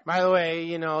by the way,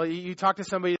 you know, you talk to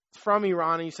somebody from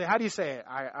Iran and you say, how do you say it?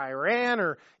 Iran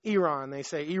or Iran? They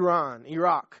say Iran,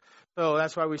 Iraq. So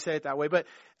that's why we say it that way. But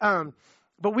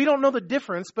we don't know the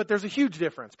difference, but there's a huge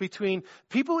difference between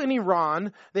people in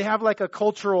Iran. They have like a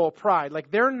cultural pride.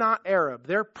 Like they're not Arab,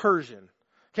 they're Persian.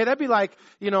 Okay, that'd be like,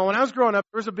 you know, when I was growing up,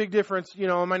 there was a big difference, you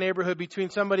know, in my neighborhood between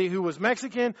somebody who was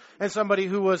Mexican and somebody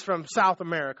who was from South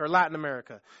America or Latin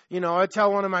America. You know, I'd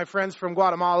tell one of my friends from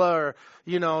Guatemala or,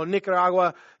 you know,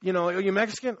 Nicaragua, you know, are you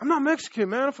Mexican? I'm not Mexican,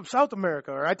 man. I'm from South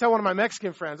America. Or I tell one of my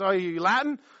Mexican friends, oh, you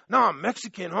Latin? No, I'm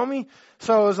Mexican, homie.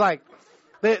 So it was like,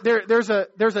 there's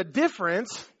a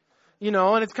difference, you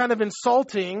know, and it's kind of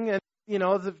insulting and, you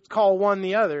know, to call one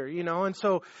the other, you know, and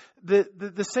so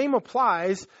the same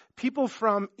applies. People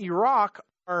from Iraq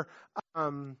are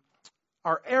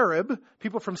Arab.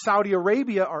 People from Saudi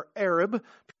Arabia are Arab.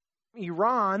 People from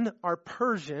Iran are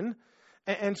Persian,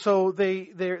 and so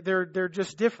they're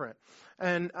just different.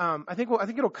 And I think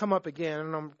it'll come up again.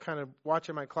 And I'm kind of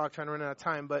watching my clock, trying to run out of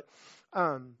time. But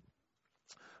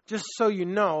just so you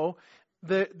know,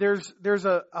 there's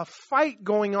a fight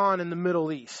going on in the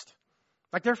Middle East.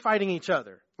 Like they're fighting each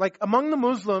other. Like among the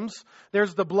Muslims,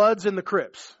 there's the Bloods and the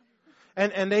Crips.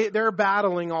 And they're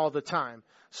battling all the time.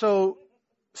 So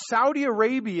Saudi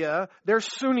Arabia, they're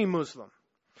Sunni Muslim.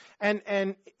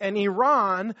 And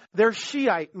Iran, they're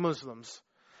Shiite Muslims.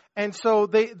 And so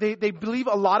they believe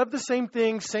a lot of the same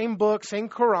things, same book, same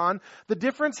Quran. The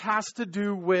difference has to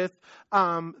do with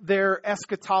their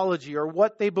eschatology or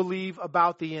what they believe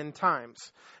about the end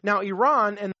times. Now,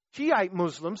 Iran and Shiite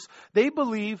Muslims, they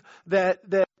believe that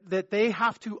they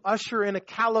have to usher in a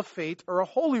caliphate or a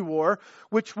holy war,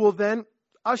 which will then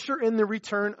usher in the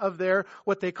return of their,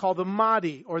 what they call the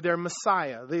Mahdi, or their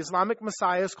Messiah. The Islamic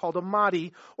Messiah is called a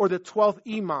Mahdi, or the 12th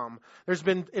Imam. There's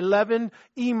been 11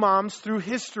 Imams through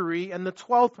history, and the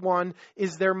 12th one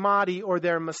is their Mahdi, or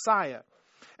their Messiah.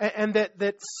 And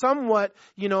that somewhat,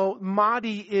 you know,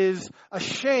 Mahdi is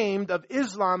ashamed of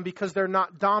Islam because they're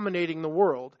not dominating the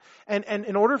world. And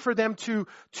in order for them to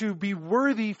be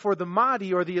worthy for the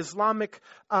Mahdi or the Islamic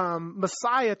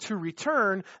Messiah to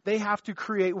return, they have to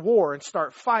create war and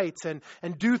start fights and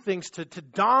do things to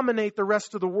dominate the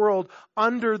rest of the world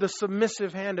under the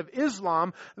submissive hand of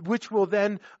Islam, which will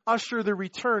then usher the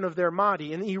return of their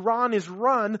Mahdi. And Iran is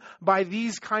run by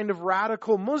these kind of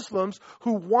radical Muslims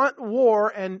who want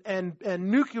war and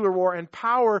nuclear war and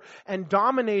power and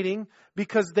dominating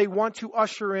because they want to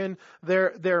usher in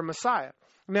their Messiah.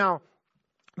 Now,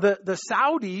 the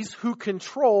Saudis, who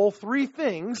control three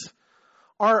things,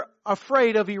 are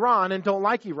afraid of Iran and don't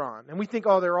like Iran. And we think,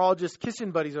 oh, they're all just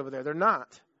kissing buddies over there. They're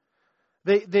not.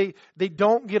 They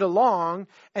don't get along.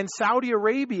 And Saudi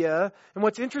Arabia, and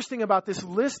what's interesting about this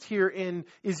list here in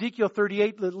Ezekiel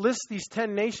 38 that lists these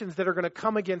 10 nations that are going to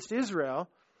come against Israel,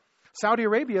 Saudi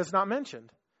Arabia is not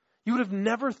mentioned. You would have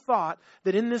never thought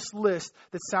that in this list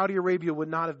that Saudi Arabia would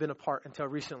not have been a part until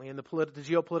recently in the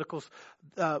geopolitical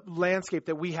landscape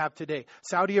that we have today.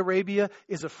 Saudi Arabia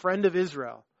is a friend of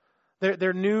Israel.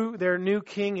 Their new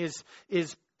king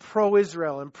is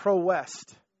pro-Israel and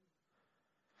pro-West.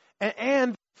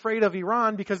 And afraid of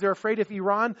Iran because they're afraid if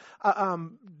Iran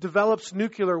develops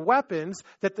nuclear weapons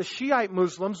that the Shiite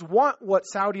Muslims want what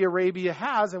Saudi Arabia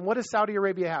has. And what does Saudi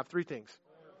Arabia have? 3 things.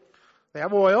 They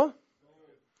have oil.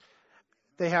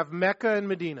 They have Mecca and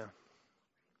Medina.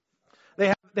 They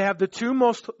have the two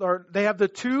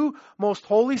most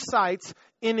holy sites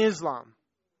in Islam.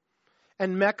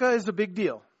 And Mecca is a big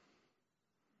deal.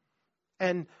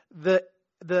 And the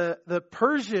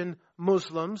Persian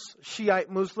Muslims, Shiite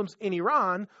Muslims in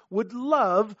Iran, would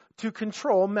love to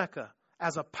control Mecca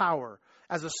as a power,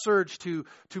 as a surge to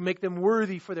make them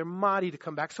worthy for their Mahdi to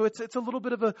come back. So it's a little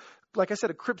bit of a, like I said,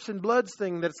 a Crips and Bloods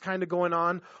thing that's kind of going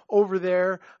on over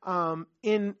there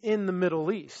in the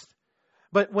Middle East.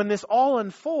 But when this all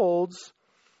unfolds,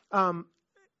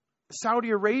 Saudi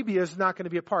Arabia is not going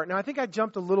to be a part. Now, I think I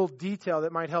jumped a little detail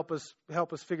that might help us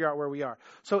figure out where we are.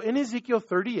 So in Ezekiel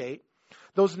 38,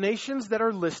 those nations that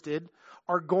are listed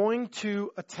are going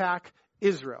to attack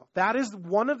Israel. That is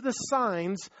one of the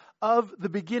signs of the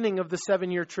beginning of the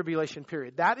 7-year tribulation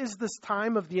period. That is this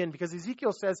time of the end, because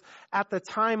Ezekiel says at the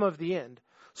time of the end.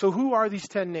 So who are these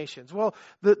 10 nations? Well,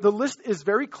 the list is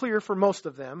very clear for most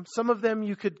of them. Some of them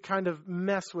you could kind of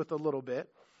mess with a little bit.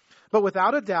 But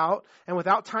without a doubt, and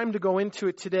without time to go into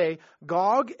it today,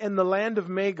 Gog and the land of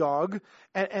Magog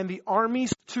and the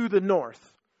armies to the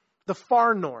north, the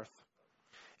far north.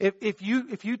 If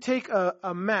you take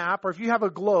a map, or if you have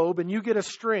a globe and you get a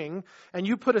string and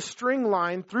you put a string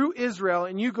line through Israel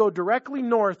and you go directly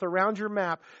north around your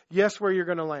map, guess where you're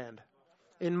going to land?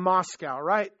 In Moscow,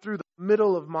 right through the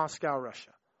middle of Moscow, Russia.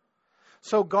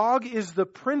 So Gog is the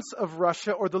prince of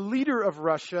Russia, or the leader of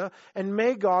Russia, and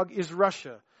Magog is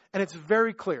Russia. And it's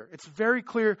very clear. It's very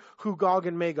clear who Gog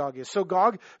and Magog is. So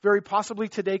Gog very possibly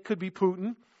today could be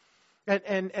Putin,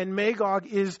 and Magog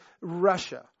is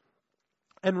Russia.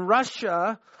 And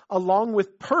Russia, along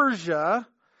with Persia,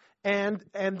 and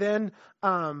then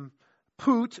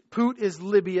Put is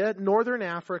Libya, northern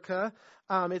Africa.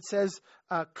 It says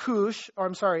Cush, or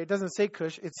I'm sorry, it doesn't say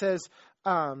Cush. It says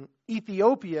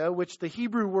Ethiopia, which the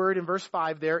Hebrew word in verse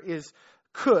 5 there is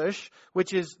Cush,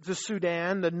 which is the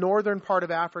Sudan, the northern part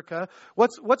of Africa.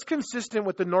 What's consistent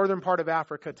with the northern part of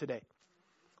Africa today?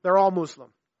 They're all Muslim.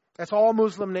 That's all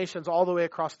Muslim nations all the way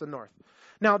across the north.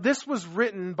 Now, this was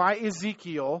written by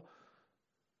Ezekiel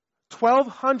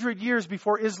 1,200 years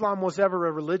before Islam was ever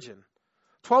a religion.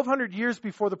 1,200 years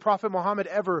before the Prophet Muhammad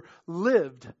ever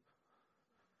lived.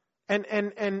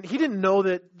 And he didn't know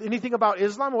that anything about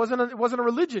Islam. It wasn't a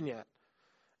religion yet.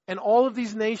 And all of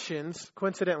these nations,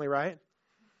 coincidentally, right,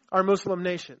 are Muslim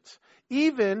nations.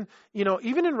 Even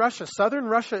in Russia, southern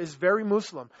Russia is very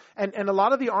Muslim. And a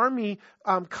lot of the army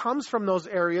comes from those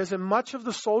areas, and much of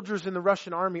the soldiers in the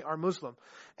Russian army are Muslim.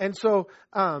 And so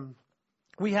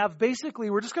we have basically,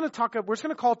 we're just going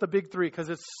to call it the big 3 because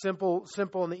it's simple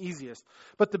and the easiest.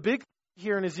 But the big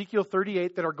here in Ezekiel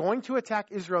 38 that are going to attack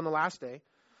Israel on the last day.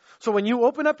 So when you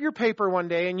open up your paper one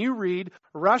day and you read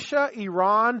Russia,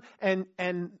 Iran, and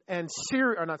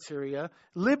Syria, or not Syria,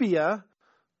 Libya,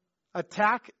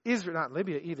 attack Israel. Not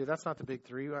Libya either. That's not the big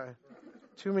 3.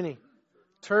 Too many.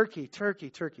 Turkey.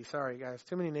 Sorry, guys.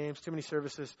 Too many names, too many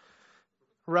services.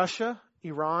 Russia,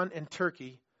 Iran, and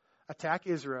Turkey attack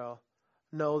Israel.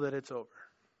 Know that it's over.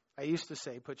 I used to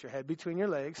say, put your head between your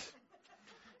legs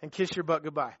and kiss your butt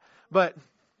goodbye. But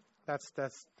that's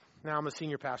now I'm a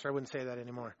senior pastor. I wouldn't say that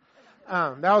anymore.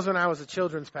 That was when I was a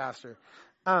children's pastor.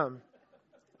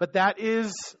 But that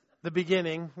is the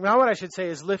beginning. Now what I should say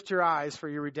is lift your eyes, for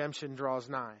your redemption draws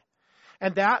nigh.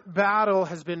 And that battle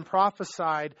has been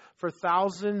prophesied for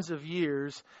thousands of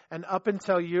years. And up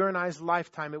until your and I's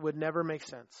lifetime, it would never make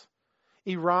sense.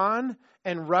 Iran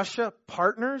and Russia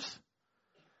partners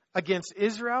against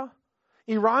Israel.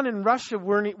 Iran and Russia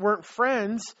weren't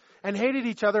friends and hated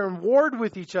each other and warred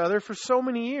with each other for so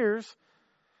many years.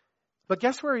 But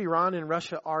guess where Iran and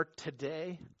Russia are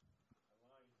today?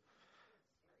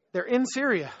 They're in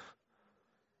Syria.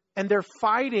 And they're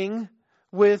fighting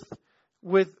with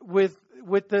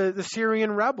the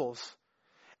Syrian rebels.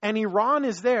 And Iran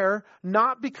is there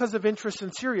not because of interest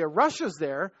in Syria. Russia's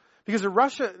there because of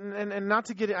Russia, and not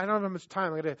to get it, I don't have much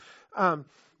time.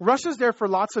 Russia's there for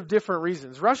lots of different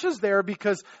reasons. Russia's there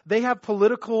because they have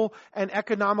political and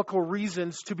economical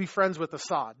reasons to be friends with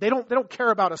Assad. They don't care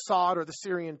about Assad or the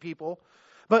Syrian people,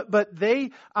 but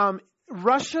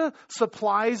Russia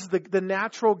supplies the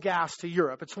natural gas to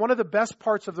Europe. It's one of the best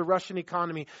parts of the Russian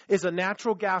economy is a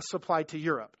natural gas supply to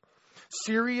Europe.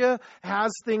 Syria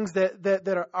has things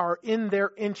that are in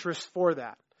their interest for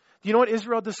that. Do you know what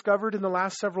Israel discovered in the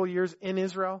last several years in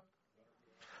Israel?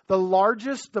 The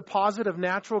largest deposit of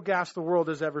natural gas the world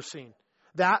has ever seen.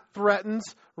 That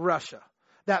threatens Russia.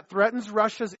 That threatens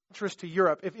Russia's interest to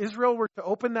Europe. If Israel were to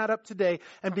open that up today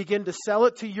and begin to sell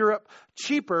it to Europe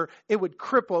cheaper, it would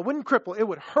cripple. It wouldn't cripple. It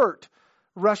would hurt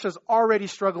Russia's already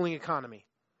struggling economy.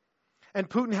 And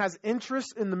Putin has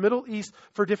interests in the Middle East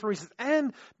for different reasons.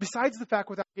 And besides the fact,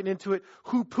 without getting into it,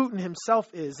 who Putin himself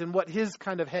is and what his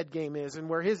kind of head game is and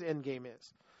where his end game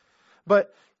is.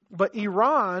 But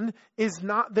Iran is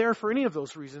not there for any of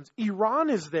those reasons. Iran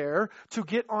is there to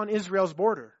get on Israel's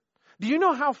border. Do you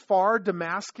know how far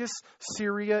Damascus,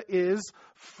 Syria is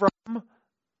from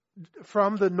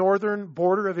the northern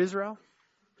border of Israel?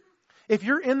 If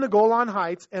you're in the Golan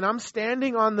Heights and I'm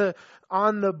standing on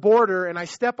the border and I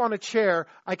step on a chair,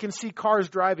 I can see cars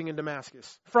driving in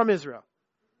Damascus from Israel.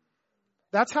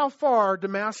 That's how far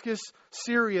Damascus,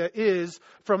 Syria is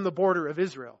from the border of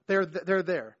Israel. They're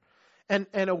there.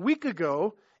 And a week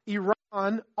ago,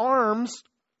 Iran arms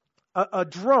a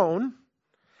drone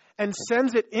and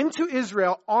sends it into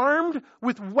Israel armed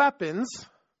with weapons.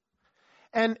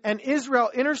 And Israel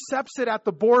intercepts it at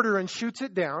the border and shoots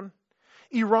it down.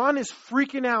 Iran is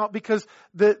freaking out because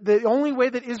the only way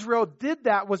that Israel did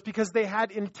that was because they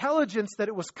had intelligence that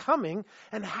it was coming.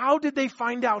 And how did they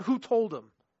find out? Who told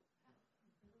them?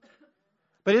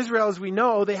 But Israel, as we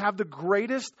know, they have the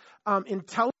greatest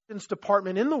intelligence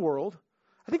department in the world.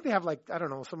 I think they have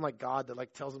some God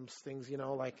that tells them things,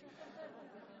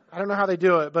 I don't know how they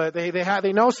do it, but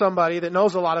they know somebody that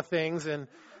knows a lot of things and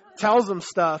tells them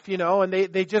stuff, and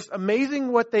they just amazing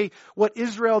what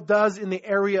Israel does in the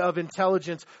area of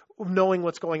intelligence, knowing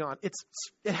what's going on.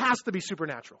 It has to be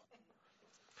supernatural.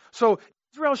 So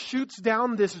Israel shoots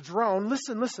down this drone.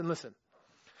 Listen.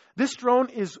 This drone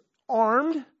is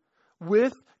armed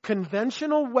with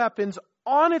conventional weapons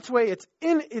on its way. It's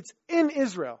in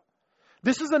Israel.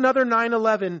 This is another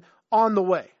 9/11 on the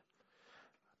way.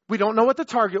 We don't know what the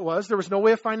target was. There was no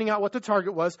way of finding out what the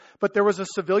target was, but there was a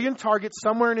civilian target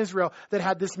somewhere in Israel that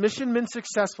had this mission been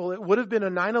successful. It would have been a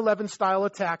 9/11 style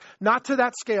attack, not to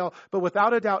that scale, but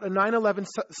without a doubt, a 9/11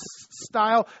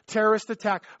 style terrorist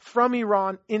attack from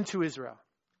Iran into Israel.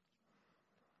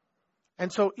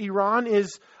 And so Iran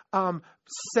is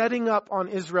setting up on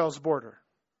Israel's border.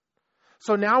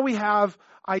 So now we have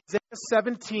Isaiah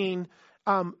 17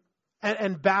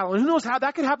 and battle. And who knows how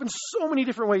that could happen so many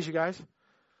different ways, you guys.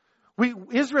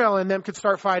 Israel and them could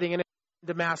start fighting in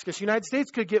Damascus. United States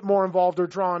could get more involved or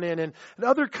drawn in, and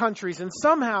other countries. And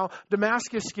somehow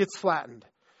Damascus gets flattened.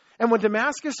 And when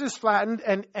Damascus is flattened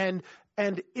and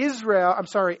Israel,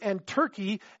 and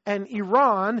Turkey and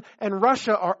Iran and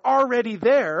Russia are already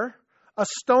there, a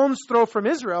stone's throw from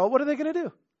Israel, what are they going to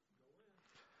do?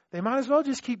 They might as well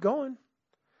just keep going.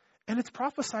 And it's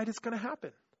prophesied it's going to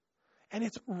happen. And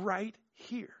it's right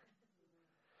here.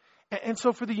 And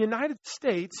so for the United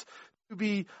States to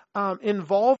be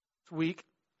involved this week,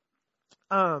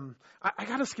 I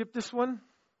got to skip this one.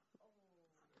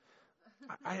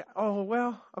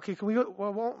 Okay, can we go?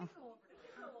 Well,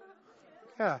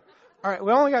 yeah. All right,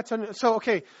 we only got 10 minutes. So,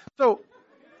 okay. So,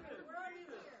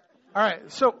 all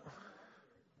right. So,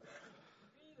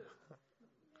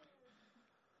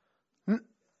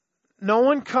 no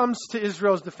one comes to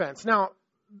Israel's defense. Now,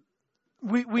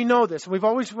 we know this. We've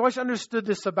always understood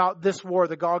this about this war,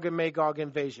 the Gog and Magog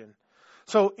invasion.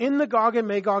 So in the Gog and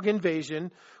Magog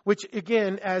invasion, which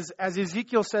again, as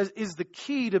Ezekiel says, is the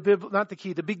key to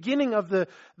the beginning of the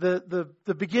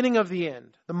beginning of the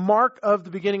end, the mark of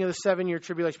the beginning of the 7-year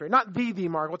tribulation period. Not the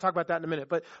mark. We'll talk about that in a minute,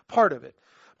 but part of it.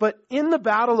 But in the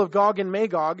battle of Gog and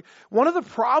Magog, one of the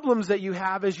problems that you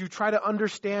have as you try to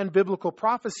understand biblical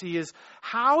prophecy is,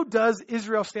 how does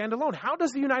Israel stand alone? How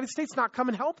does the United States not come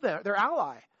and help their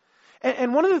ally?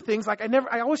 And one of the things,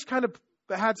 I always kind of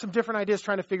had some different ideas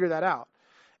trying to figure that out.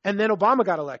 And then Obama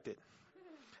got elected.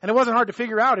 And it wasn't hard to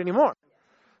figure out anymore.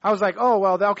 I was like,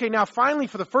 now finally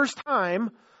for the first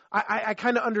time, I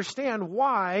kind of understand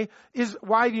why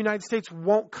the United States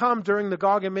won't come during the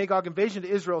Gog and Magog invasion to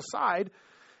Israel's side.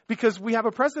 Because we have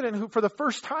a president who, for the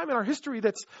first time in our history,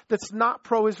 that's not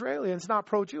pro-Israeli and it's not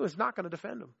pro-Jew, is not going to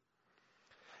defend them.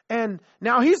 And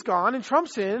now he's gone and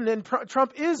Trump's in, and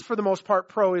Trump is for the most part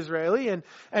pro-Israeli, and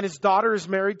his daughter is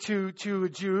married to a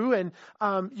Jew, and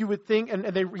you would think,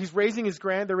 he's raising his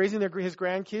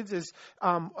grandkids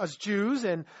as Jews,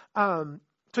 and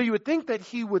so you would think that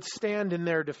he would stand in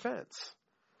their defense,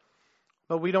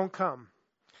 but we don't come.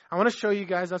 I want to show you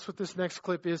guys. That's what this next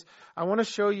clip is. I want to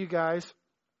show you guys.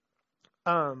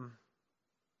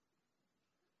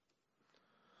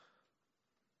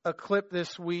 A clip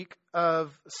this week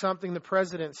of something the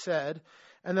president said,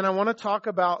 and then I want to talk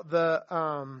about the. My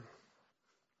fellow Americans.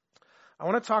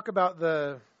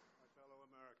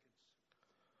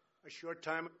 A short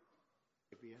time ago,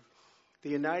 the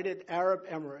United Arab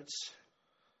Emirates.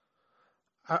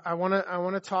 I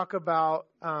want to talk about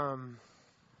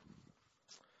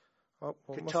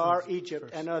Qatar,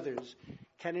 Egypt, and others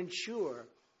can ensure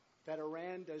that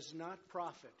Iran does not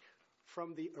profit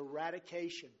from the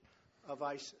eradication of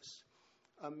ISIS.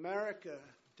 America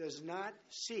does not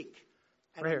seek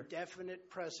an indefinite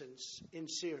presence in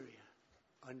Syria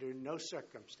under no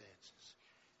circumstances.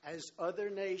 As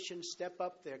other nations step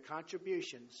up their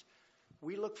contributions,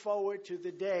 we look forward to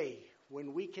the day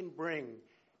when we can bring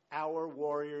our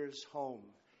warriors home,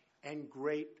 and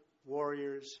great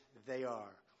warriors they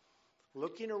are.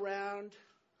 Looking around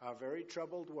our very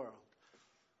troubled world,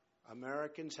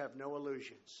 Americans have no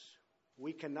illusions.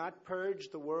 We cannot purge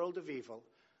the world of evil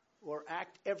or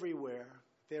act everywhere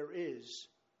there is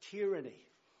tyranny.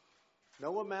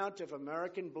 No amount of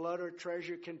American blood or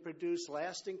treasure can produce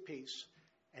lasting peace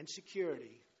and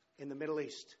security in the Middle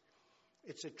East.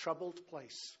 It's a troubled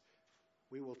place.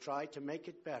 We will try to make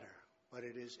it better, but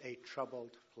it is a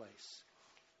troubled place.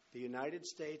 The United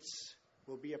States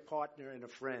will be a partner and a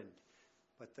friend,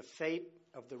 but the fate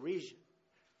of the region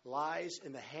lies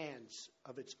in the hands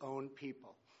of its own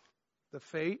people. The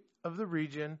fate of the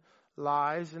region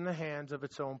lies in the hands of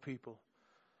its own people.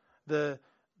 The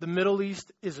Middle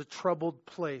East is a troubled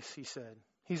place, he said.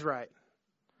 He's right.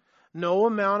 No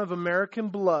amount of American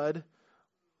blood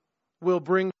will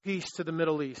bring peace to the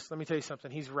Middle East. Let me tell you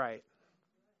something. He's right.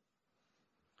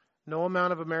 No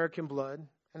amount of American blood,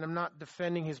 and I'm not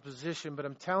defending his position, but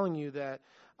I'm telling you that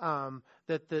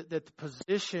the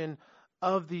position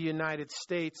of the United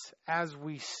States as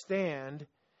we stand.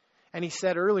 And he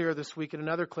said earlier this week in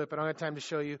another clip, I don't have time to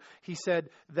show you, he said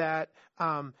that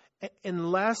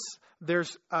unless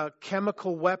there's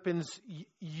chemical weapons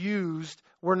used,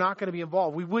 we're not going to be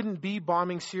involved. We wouldn't be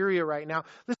bombing Syria right now.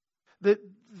 The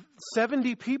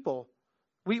 70 people,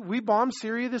 we bombed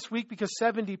Syria this week because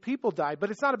 70 people died. But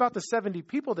it's not about the 70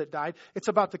 people that died. It's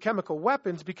about the chemical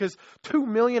weapons, because 2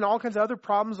 million, all kinds of other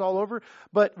problems all over.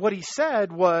 But what he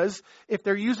said was, if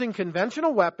they're using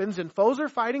conventional weapons and foes are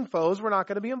fighting foes, we're not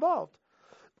going to be involved.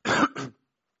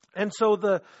 And so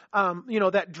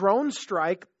that drone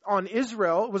strike on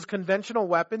Israel was a conventional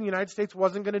weapon. The United States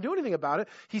wasn't going to do anything about it.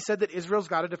 He said that Israel's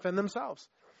got to defend themselves.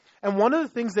 And one of the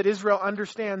things that Israel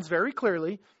understands very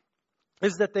clearly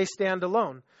is that they stand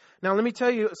alone. Now, let me tell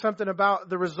you something about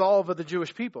the resolve of the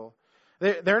Jewish people.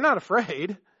 They're not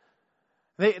afraid.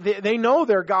 They know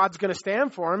their God's going to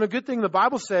stand for them. A good thing the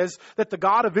Bible says that the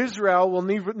God of Israel will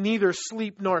neither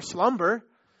sleep nor slumber,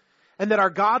 and that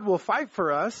our God will fight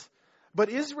for us. But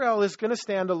Israel is going to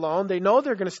stand alone. They know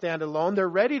they're going to stand alone. They're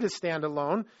ready to stand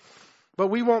alone. But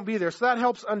we won't be there. So that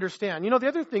helps understand. The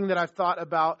other thing that I've thought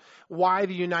about why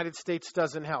the United States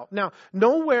doesn't help. Now,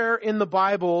 nowhere in the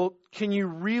Bible can you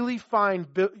really find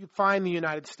the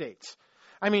United States.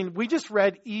 I mean, we just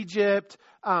read Egypt,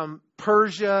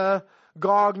 Persia,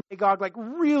 Gog, Magog, like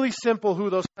really simple who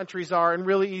those countries are and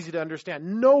really easy to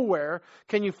understand. Nowhere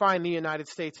can you find the United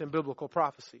States in biblical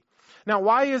prophecy. Now,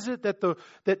 why is it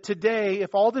that today,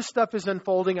 if all this stuff is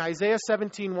unfolding, Isaiah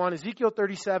 17:1, Ezekiel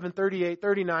 37, 38,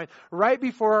 39, right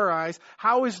before our eyes,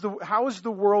 how is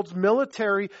the world's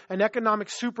military and economic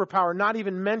superpower not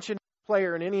even mentioned as a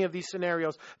player in any of these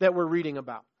scenarios that we're reading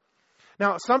about?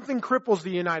 Now, something cripples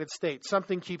the United States.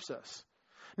 Something keeps us.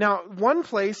 Now, one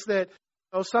place that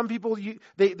some people,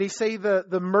 they say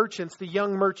the merchants, the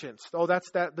young merchants. Oh,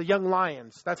 the young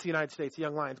lions. That's the United States, the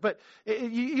young lions. But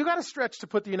you got to stretch to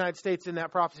put the United States in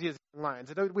that prophecy as young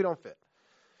lions. We don't fit.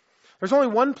 There's only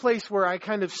one place where I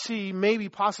kind of see maybe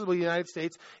possibly the United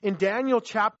States. In Daniel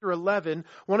chapter 11,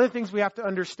 one of the things we have to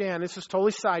understand, this is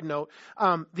totally side note,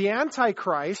 the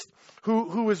Antichrist,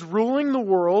 who is ruling the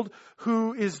world,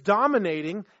 who is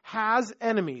dominating, has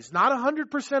enemies. Not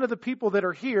 100% of the people that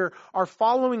are here are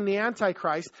following the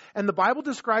Antichrist. And the Bible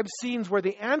describes scenes where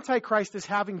the Antichrist is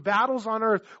having battles on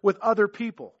earth with other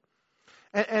people.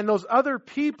 And those other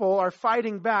people are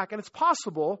fighting back. And it's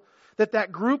possible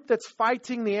that group that's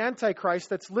fighting the Antichrist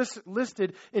that's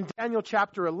listed in Daniel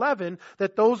chapter 11,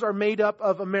 that those are made up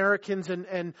of Americans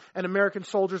and American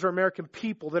soldiers or American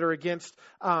people that are against,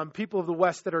 people of the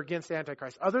West that are against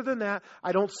Antichrist. Other than that,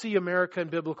 I don't see America in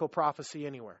biblical prophecy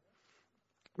anywhere.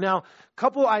 Now, a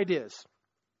couple ideas.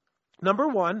 Number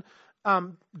one,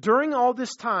 during all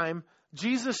this time,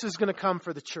 Jesus is going to come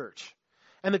for the church.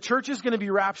 And the church is going to be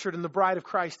raptured and the bride of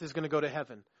Christ is going to go to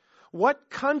heaven. What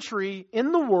country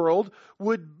in the world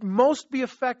would most be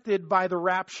affected by the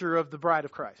rapture of the bride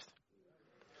of Christ?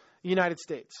 The United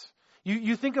States.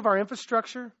 You think of our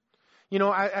infrastructure. You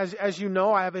know, as you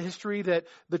know, I have a history that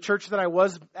the church that I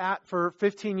was at for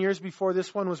 15 years before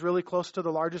this one was really close to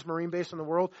the largest Marine base in the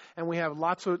world. And we have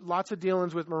lots of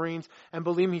dealings with Marines. And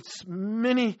believe me,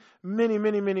 many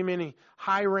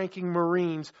high-ranking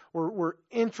Marines were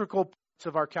integral parts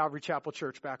of our Calvary Chapel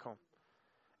Church back home.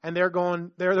 And they're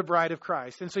the bride of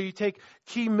Christ. And so you take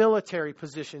key military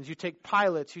positions, you take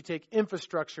pilots, you take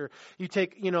infrastructure, you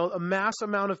take, a mass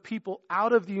amount of people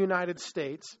out of the United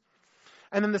States.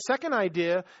 And then the second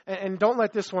idea, and don't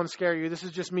let this one scare you, this is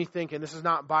just me thinking, this is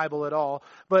not Bible at all,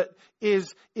 but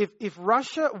is if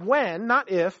Russia, when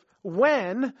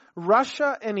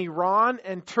Russia and Iran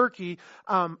and Turkey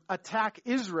attack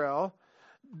Israel,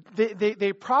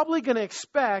 they're probably going to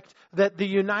expect that the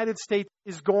United States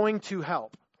is going to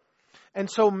help. And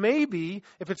so maybe,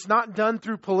 if it's not done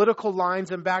through political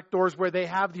lines and back doors where they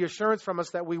have the assurance from us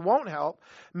that we won't help,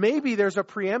 maybe there's a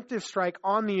preemptive strike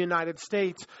on the United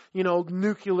States,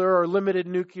 nuclear or limited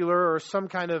nuclear or some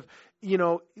kind of,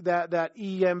 that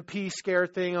EMP scare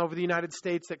thing over the United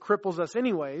States that cripples us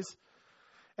anyways.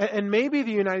 And maybe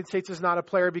the United States is not a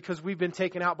player because we've been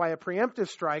taken out by a preemptive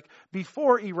strike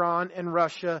before Iran and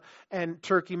Russia and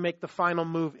Turkey make the final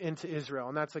move into Israel.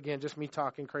 And that's, again, just me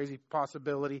talking crazy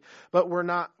possibility. But we're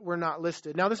not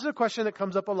listed. Now, this is a question that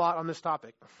comes up a lot on this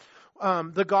topic.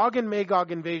 The Gog and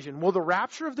Magog invasion. Will the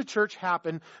rapture of the church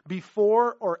happen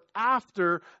before or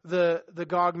after the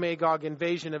Gog-Magog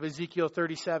invasion of Ezekiel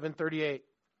 37, 38,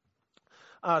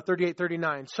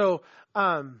 39? So,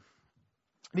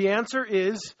 the answer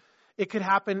is it could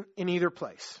happen in either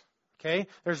place. Okay?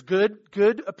 There's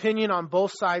good opinion on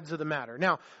both sides of the matter.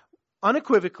 Now,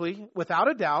 unequivocally,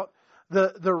 without a doubt,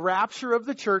 the rapture of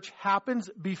the church happens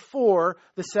before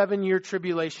the 7-year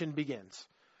tribulation begins.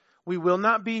 We will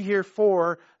not be here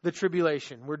for the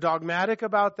tribulation. We're dogmatic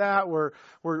about that. We're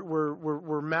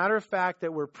matter of fact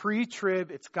that we're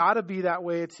pre-trib. It's got to be that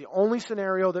way. It's the only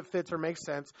scenario that fits or makes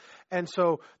sense. And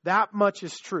so that much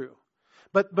is true.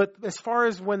 But as far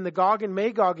as when the Gog and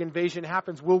Magog invasion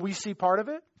happens, will we see part of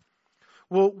it?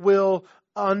 Will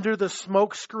under the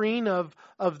smoke screen of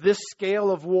this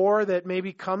scale of war that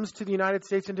maybe comes to the United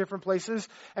States in different places,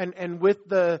 and with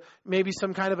maybe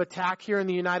some kind of attack here in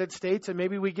the United States, and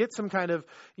maybe we get some kind of,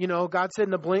 God said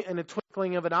in a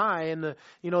twinkling of an eye, and that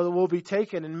we'll be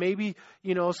taken, and maybe,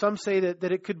 some say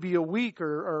that it could be a week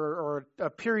or a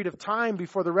period of time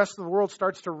before the rest of the world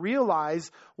starts to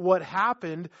realize what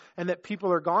happened, and that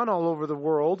people are gone all over the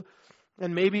world.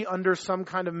 And maybe under some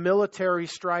kind of military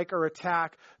strike or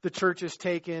attack, the church is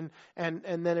taken, and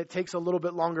then it takes a little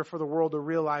bit longer for the world to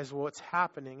realize what's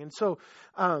happening. And so,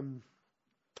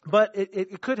 but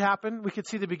it could happen. We could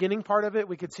see the beginning part of it.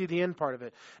 We could see the end part of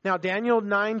it. Now, Daniel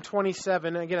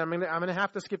 9:27. Again, I'm gonna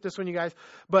have to skip this one, you guys.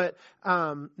 But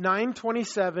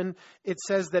 9:27, it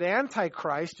says that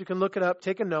Antichrist. You can look it up.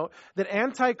 Take a note. That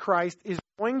Antichrist is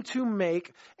going to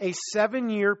make a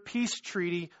 7-year peace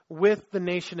treaty with the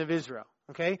nation of Israel.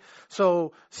 Okay,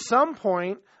 so some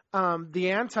point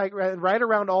right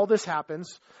around all this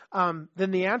happens, then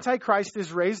the Antichrist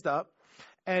is raised up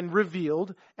and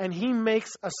revealed, and he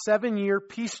makes a 7-year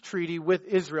peace treaty with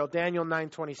Israel. Daniel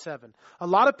 9:27. A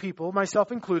lot of people,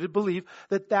 myself included, believe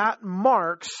that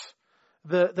marks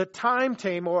the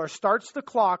timetable or starts the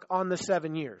clock on the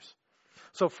 7 years.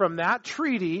 So from that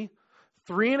treaty,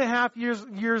 3.5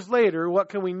 years later, what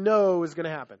can we know is going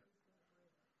to happen?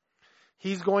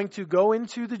 He's going to go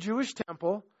into the Jewish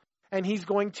temple, and he's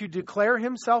going to declare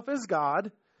himself as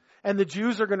God, and the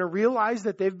Jews are going to realize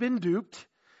that they've been duped,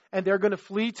 and they're going to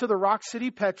flee to the rock city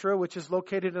Petra, which is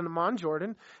located in Amman,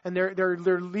 Jordan, and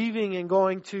they're leaving and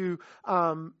going to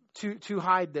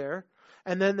hide there.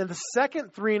 And then the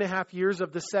second 3.5 years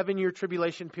of the 7-year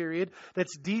tribulation period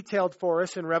that's detailed for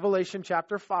us in Revelation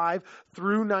chapter 5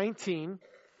 through 19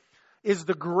 is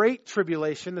the Great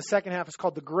Tribulation. The second half is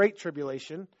called the Great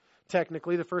Tribulation.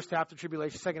 Technically, the first half, the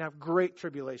tribulation, second half, Great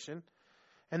Tribulation.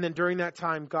 And then during that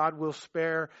time, God will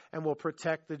spare and will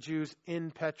protect the Jews in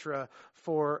Petra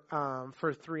for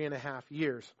 3.5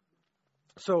 years.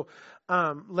 So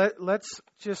let's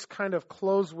just kind of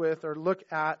close with or look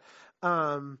at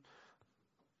 1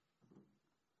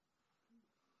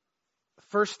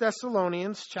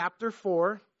 Thessalonians chapter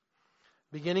 4,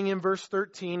 beginning in verse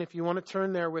 13. If you want to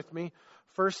turn there with me,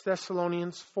 1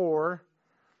 Thessalonians 4.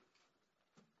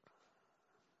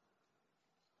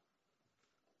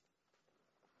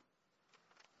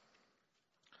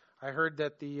 I heard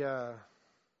that the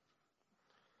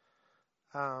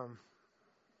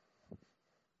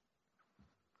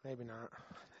maybe not.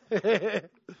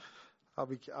 I'll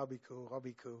be cool.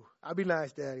 I'll be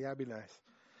nice, Daddy. I'll be nice.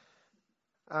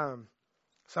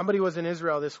 Somebody was in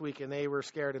Israel this week and they were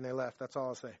scared and they left. That's all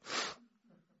I'll say.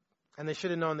 And they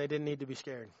should have known they didn't need to be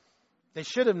scared. They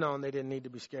should have known they didn't need to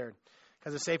be scared,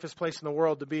 because the safest place in the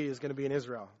world to be is going to be in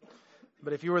Israel.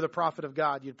 But if you were the prophet of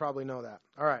God, you'd probably know that.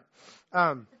 All right.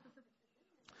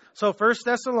 So 1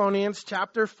 Thessalonians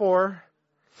chapter 4,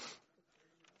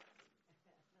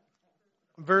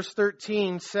 verse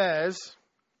 13 says,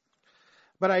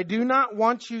 "But I do not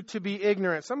want you to be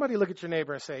ignorant." Somebody look at your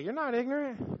neighbor and say, "You're not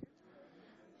ignorant."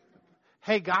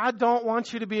 Hey, God don't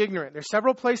want you to be ignorant. There's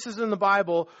several places in the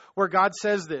Bible where God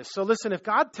says this. So listen, if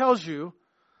God tells you,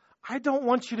 "I don't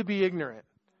want you to be ignorant,"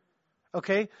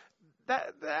 okay,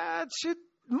 that should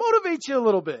motivate you a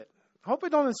little bit. Hope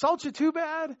it don't insult you too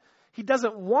bad. He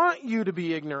doesn't want you to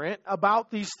be ignorant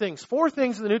about these things. 4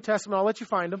 things in the New Testament, I'll let you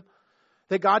find them,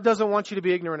 that God doesn't want you to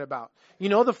be ignorant about. You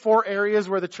know the 4 areas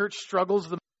where the church struggles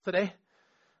the most today?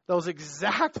 Those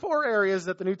exact 4 areas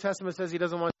that the New Testament says He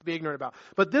doesn't want you to be ignorant about.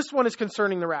 But this one is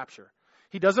concerning the rapture.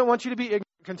 He doesn't want you to be ignorant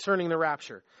concerning the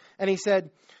rapture. And He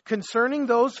said, "Concerning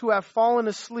those who have fallen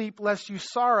asleep, lest you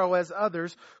sorrow as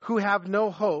others who have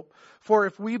no hope. For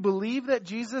if we believe that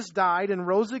Jesus died and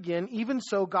rose again, even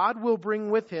so God will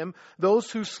bring with Him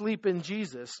those who sleep in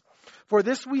Jesus. For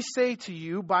this we say to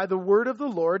you by the word of the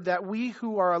Lord, that we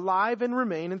who are alive and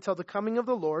remain until the coming of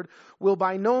the Lord will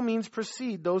by no means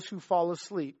precede those who fall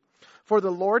asleep. For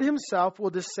the Lord Himself will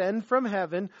descend from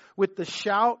heaven with the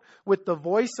shout, with the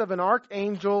voice of an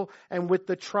archangel, and with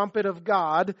the trumpet of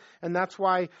God." And that's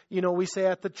why, we say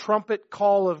at the trumpet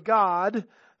call of God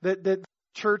that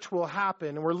church will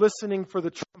happen. And we're listening for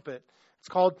the trumpet.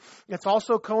 It's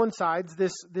also coincides,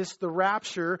 the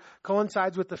rapture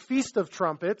coincides with the Feast of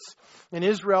Trumpets. In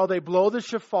Israel, they blow the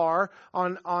shofar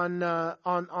on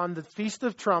the Feast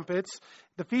of Trumpets.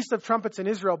 The Feast of Trumpets in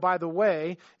Israel, by the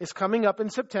way, is coming up in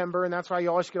September, and that's why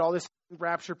you always get all this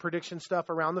rapture prediction stuff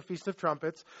around the Feast of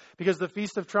Trumpets, because the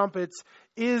Feast of Trumpets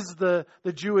is the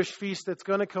Jewish feast that's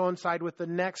going to coincide with the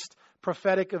next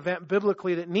prophetic event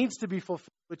biblically that needs to be fulfilled,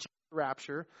 which is the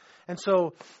rapture. And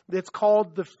so it's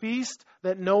called the feast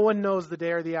that no one knows the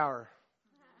day or the hour.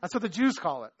 That's what the Jews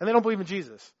call it, and they don't believe in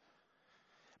Jesus.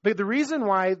 But the reason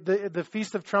why the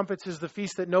Feast of Trumpets is the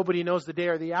feast that nobody knows the day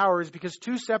or the hour is because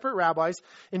 2 separate rabbis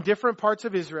in different parts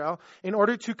of Israel, in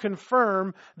order to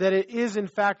confirm that it is in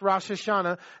fact Rosh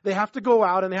Hashanah, they have to go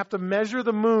out and they have to measure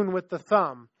the moon with the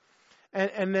thumb.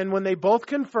 And then when they both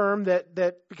confirm that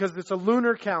because it's a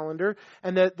lunar calendar,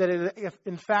 and that it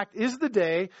in fact is the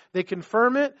day, they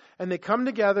confirm it and they come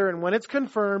together, and when it's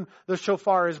confirmed, the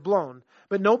shofar is blown.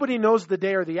 But nobody knows the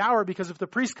day or the hour, because if the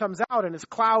priest comes out and it's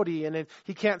cloudy and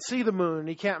he can't see the moon and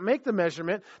he can't make the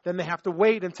measurement, then they have to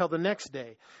wait until the next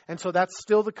day. And so that's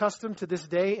still the custom to this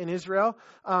day in Israel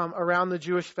around the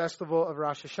Jewish festival of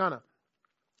Rosh Hashanah.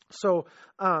 So,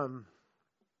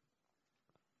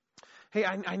 hey,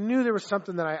 I knew there was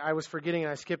something that I was forgetting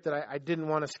and I skipped that I didn't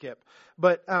want to skip.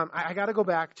 But I got to go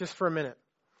back just for a minute.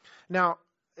 Now,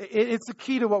 it's the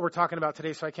key to what we're talking about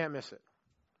today, so I can't miss it.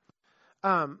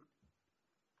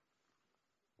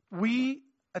 We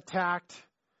attacked,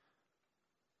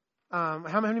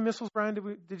 how many missiles, Brian,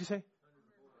 did you say?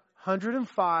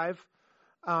 105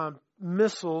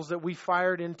 missiles that we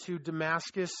fired into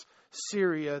Damascus,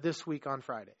 Syria this week on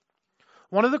Friday.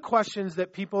 One of the questions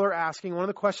that people are asking, one of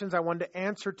the questions I wanted to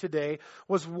answer today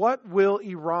was, what will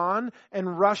Iran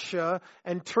and Russia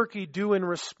and Turkey do in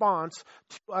response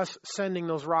to us sending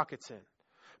those rockets in?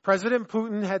 President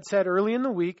Putin had said early in the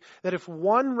week that if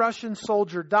one Russian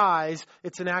soldier dies,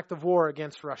 it's an act of war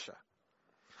against Russia.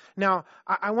 Now,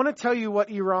 I want to tell you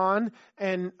what Iran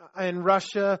and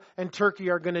Russia and Turkey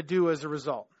are going to do as a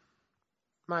result.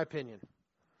 My opinion.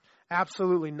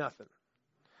 Absolutely nothing.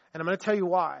 And I'm going to tell you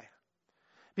why.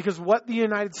 Because what the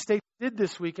United States did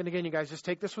this week, and again, you guys just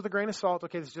take this with a grain of salt.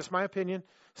 Okay, this is just my opinion.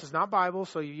 This is not Bible,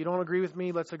 so you don't agree with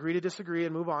me. Let's agree to disagree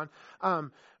and move on.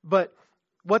 But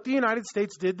what the United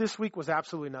States did this week was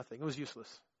absolutely nothing. It was useless.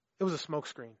 It was a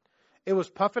smokescreen. It was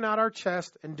puffing out our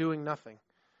chest and doing nothing.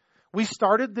 We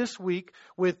started this week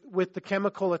with the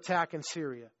chemical attack in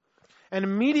Syria. And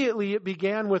immediately it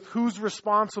began with who's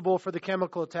responsible for the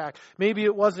chemical attack. Maybe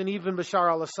it wasn't even Bashar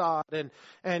al-Assad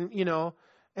and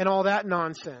all that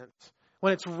nonsense.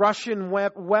 When it's Russian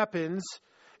weapons,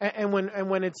 and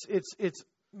when it's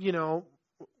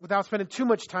without spending too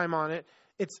much time on it,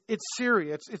 it's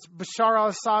Syria. It's Bashar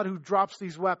al-Assad who drops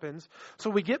these weapons.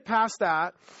 So we get past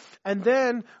that, and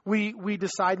then we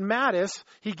decide Mattis,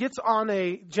 he gets on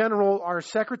our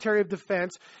Secretary of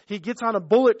Defense, he gets on a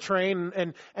bullet train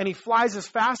and he flies as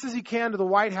fast as he can to the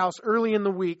White House early in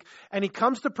the week, and he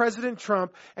comes to President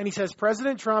Trump and he says,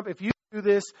 President Trump, if you do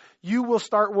this, you will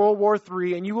start World War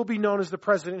III, and you will be known as the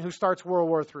president who starts World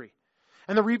War III.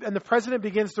 And the president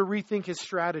begins to rethink his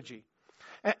strategy.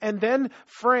 And then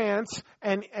France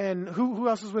and who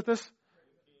else is with us?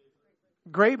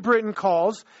 Great Britain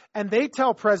calls, and they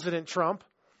tell President Trump,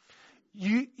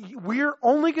 we're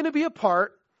only going to be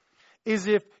apart is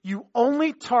if you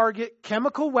only target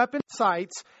chemical weapon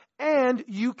sites and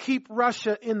you keep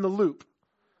Russia in the loop.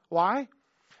 Why?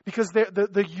 Because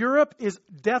the Europe is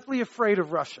deathly afraid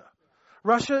of Russia.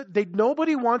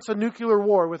 Nobody wants a nuclear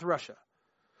war with Russia.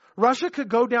 Russia could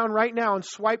go down right now and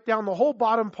swipe down the whole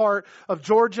bottom part of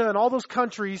Georgia and all those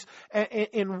countries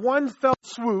in one fell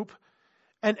swoop,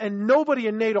 and nobody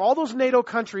in NATO, all those NATO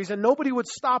countries, and nobody would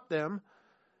stop them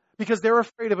because they're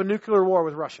afraid of a nuclear war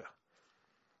with Russia.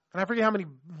 And I forget how many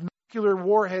nuclear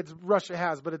warheads Russia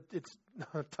has, but it's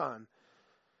a ton.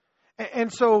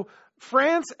 And so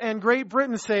France and Great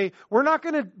Britain say, we're not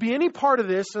going to be any part of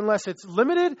this unless it's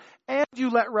limited and you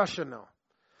let Russia know.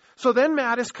 So then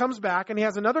Mattis comes back and he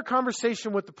has another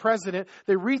conversation with the president.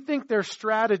 They rethink their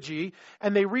strategy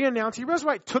and they re-announce. You realize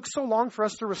why it took so long for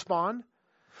us to respond?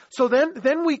 So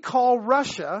then we call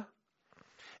Russia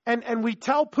and we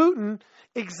tell Putin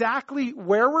exactly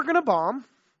where we're going to bomb,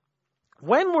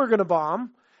 when we're going to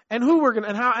bomb, and who we're going to,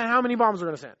 and how many bombs we're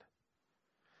going to send.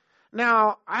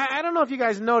 Now, I don't know if you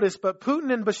guys noticed, but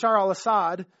Putin and Bashar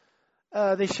al-Assad,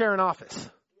 they share an office.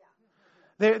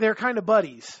 They're kind of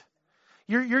buddies.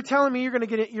 You're telling me you're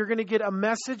going to get a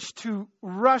message to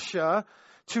Russia,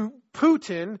 to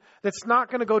Putin, that's not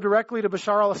going to go directly to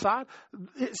Bashar al-Assad?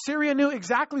 Syria knew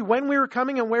exactly when we were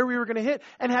coming and where we were going to hit,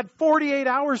 and had 48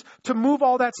 hours to move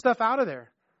all that stuff out of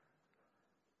there.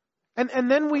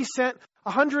 And then we sent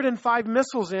 105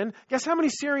 missiles in. Guess how many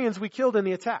Syrians we killed in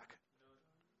the attack?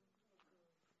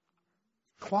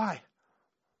 Why?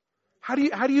 How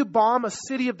do you bomb a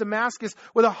city of Damascus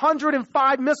with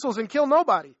 105 missiles and kill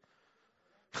nobody?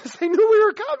 Because they knew we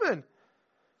were coming.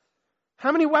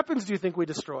 How many weapons do you think we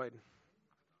destroyed?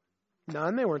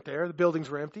 None. They weren't there. The buildings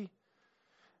were empty.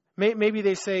 Maybe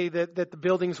they say that the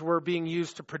buildings were being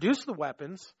used to produce the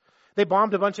weapons. They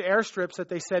bombed a bunch of airstrips that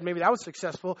they said maybe that was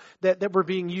successful, that were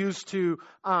being used to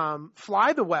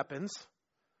fly the weapons.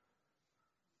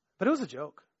 But it was a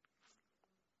joke.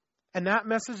 And that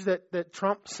message that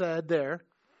Trump said there,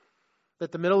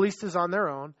 that the Middle East is on their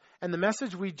own, and the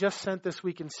message we just sent this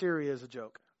week in Syria is a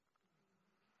joke.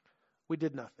 We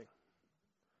did nothing.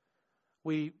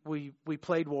 We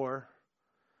played war.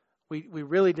 We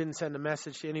really didn't send a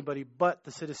message to anybody but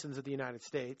the citizens of the United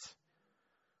States.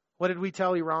 What did we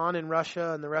tell Iran and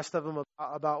Russia and the rest of them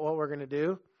about what we're going to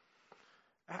do?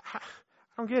 I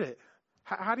don't get it.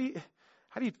 How do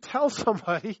you tell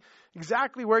somebody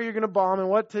exactly where you're going to bomb and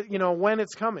when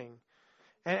it's coming?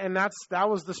 And that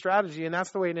was the strategy, and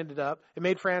that's the way it ended up. It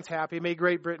made France happy. It made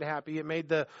Great Britain happy. It made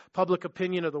the public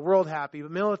opinion of the world happy. But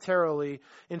militarily,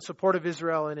 in support of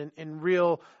Israel and in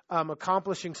real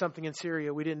accomplishing something in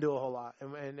Syria, we didn't do a whole lot,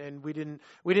 and we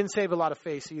didn't save a lot of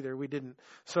face either. We didn't.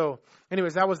 So,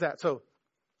 anyways, that was that. So,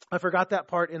 I forgot that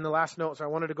part in the last note, so I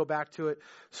wanted to go back to it.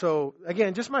 So,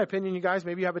 again, just my opinion, you guys.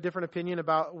 Maybe you have a different opinion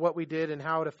about what we did and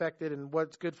how it affected and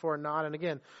what's good for and not. And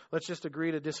again, let's just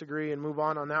agree to disagree and move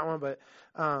on that one. But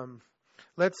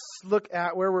let's look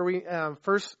at where were we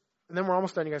first, and then we're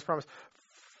almost done, you guys, promise.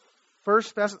 1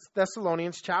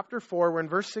 Thessalonians chapter 4, we're in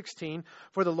verse 16.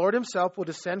 For the Lord himself will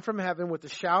descend from heaven with the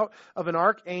shout of an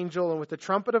archangel and with the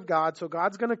trumpet of God. So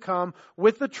God's going to come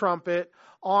with the trumpet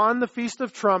on the Feast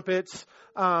of Trumpets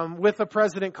with a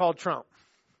president called Trump.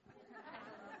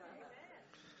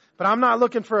 But I'm not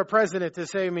looking for a president to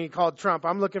say me called Trump.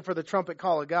 I'm looking for the trumpet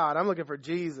call of God. I'm looking for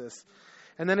Jesus.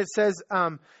 And then it says,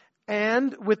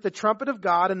 and with the trumpet of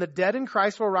God, and the dead in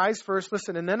Christ will rise first.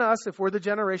 Listen, and then us, if we're the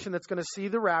generation that's going to see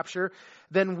the rapture,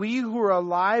 then we who are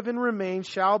alive and remain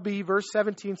shall be, verse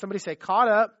 17, somebody say, caught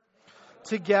up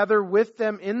together with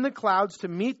them in the clouds to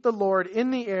meet the Lord in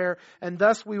the air, and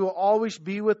thus we will always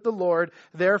be with the Lord.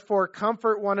 Therefore,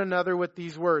 comfort one another with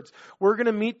these words. We're going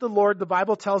to meet the Lord, the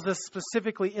Bible tells us,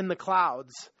 specifically in the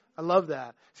clouds. I love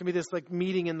that. It's going to be this like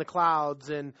meeting in the clouds,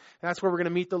 and that's where we're going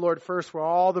to meet the Lord first, where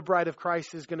all the bride of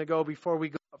Christ is going to go before we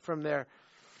go up from there.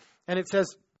 And it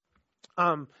says,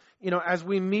 as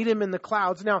we meet him in the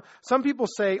clouds. Now, some people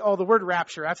say, oh, the word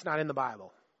rapture, that's not in the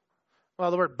Bible.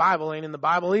 Well, the word Bible ain't in the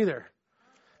Bible either.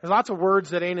 There's lots of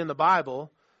words that ain't in the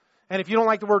Bible. And if you don't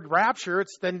like the word rapture,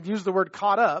 then use the word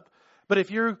caught up. But if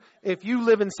you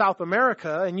live in South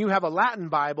America and you have a Latin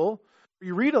Bible,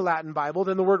 you read a Latin Bible,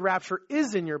 then the word rapture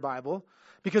is in your Bible.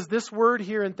 Because this word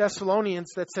here in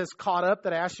Thessalonians that says caught up,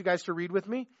 that I asked you guys to read with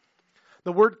me,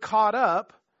 the word caught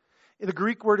up, the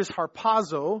Greek word is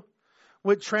harpazo,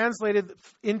 which translated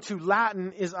into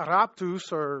Latin is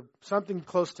araptus, or something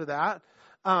close to that,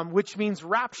 which means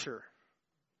rapture.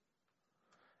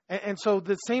 And so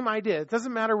the same idea. It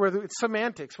doesn't matter whether it's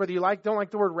semantics, whether you don't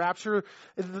like the word rapture.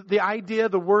 The idea,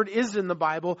 the word is in the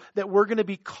Bible that we're going to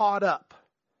be caught up.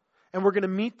 And we're going to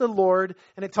meet the Lord.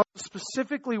 And it tells us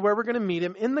specifically where we're going to meet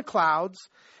him, in the clouds.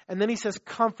 And then he says,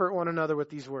 comfort one another with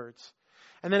these words.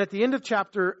 And then at the end of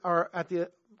at the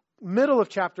middle of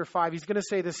chapter 5, he's going to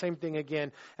say the same thing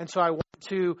again. And so I want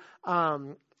to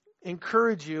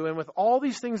encourage you, and with all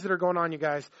these things that are going on, you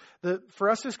guys,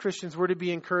 for us as Christians, we're to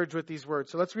be encouraged with these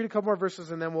words. So let's read a couple more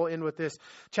verses and then we'll end with this.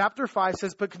 Chapter 5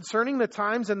 says, but concerning the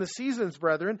times and the seasons,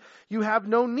 brethren, you have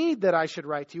no need that I should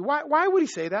write to you. Why would he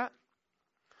say that?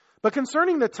 But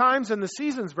concerning the times and the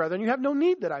seasons, brethren, you have no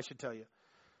need that I should tell you.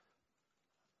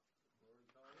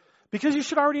 Because you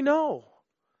should already know.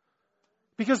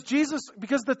 Because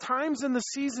the times and the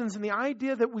seasons and the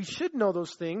idea that we should know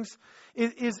those things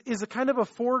is a kind of a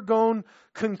foregone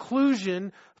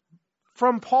conclusion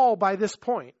from Paul by this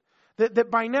point. That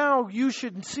by now you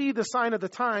should see the sign of the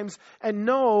times and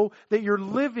know that you're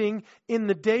living in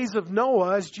the days of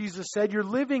Noah, as Jesus said. You're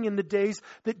living in the days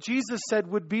that Jesus said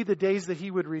would be the days that he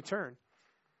would return.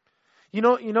 You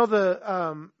know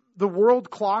the world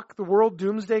clock, the world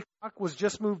doomsday clock was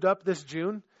just moved up this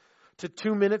June to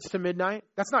 2 minutes to midnight.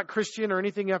 That's not Christian or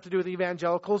anything you have to do with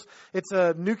evangelicals. It's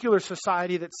a nuclear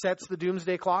society that sets the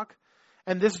doomsday clock.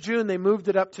 And this June, they moved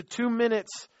it up to 2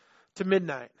 minutes to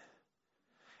midnight.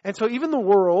 And so even the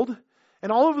world,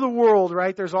 and all over the world,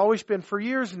 right, there's always been for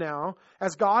years now,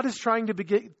 as God is trying to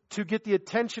get the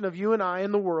attention of you and I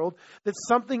in the world, that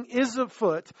something is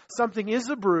afoot, something is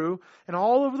a brew, and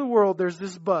all over the world there's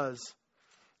this buzz.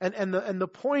 And the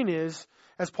point is,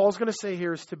 as Paul's going to say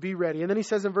here, is to be ready. And then he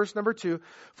says in verse number 2,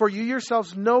 for you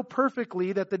yourselves know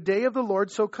perfectly that the day of the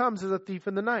Lord so comes as a thief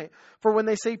in the night. For when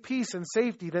they say peace and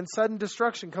safety, then sudden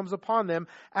destruction comes upon them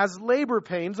as labor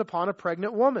pains upon a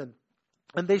pregnant woman.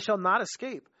 And they shall not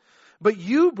escape. But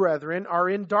you, brethren, are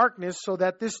in darkness, so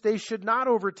that this day should not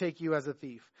overtake you as a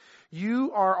thief.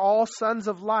 You are all sons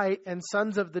of light and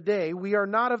sons of the day. We are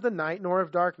not of the night nor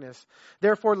of darkness.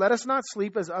 Therefore, let us not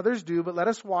sleep as others do, but let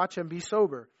us watch and be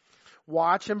sober.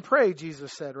 Watch and pray,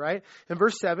 Jesus said, right? In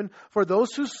verse 7, for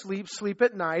those who sleep, sleep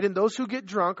at night, and those who get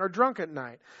drunk are drunk at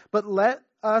night. But let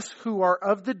us who are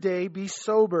of the day be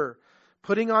sober,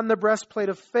 putting on the breastplate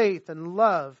of faith and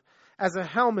love as a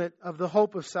helmet of the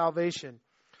hope of salvation.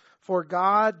 For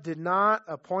God did not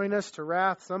appoint us to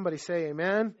wrath. Somebody say amen.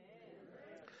 Amen.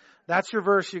 That's your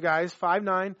verse, you guys,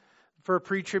 5:9. For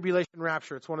pre-tribulation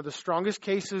rapture. It's one of the strongest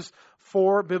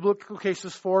biblical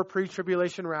cases for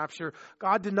pre-tribulation rapture.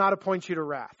 God did not appoint you to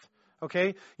wrath.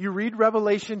 Okay? You read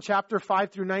Revelation chapter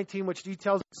 5 through 19, which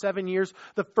details 7 years.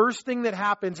 The first thing that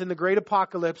happens in the great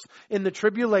apocalypse, in the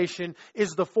tribulation,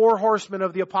 is the 4 horsemen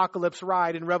of the apocalypse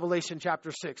ride in Revelation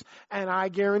chapter 6. And I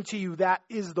guarantee you that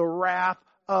is the wrath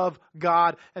of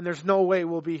God. And there's no way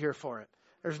we'll be here for it.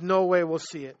 There's no way we'll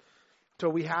see it. So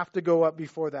we have to go up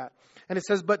before that. And it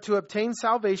says, but to obtain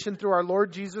salvation through our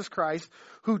Lord Jesus Christ,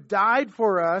 who died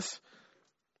for us,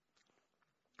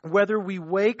 whether we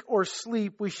wake or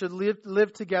sleep, we should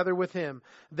live together with him.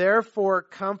 Therefore,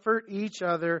 comfort each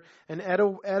other and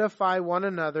edify one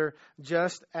another,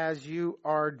 just as you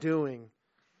are doing.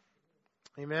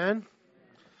 Amen?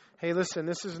 Hey, listen,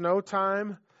 this is no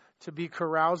time to be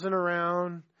carousing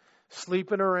around,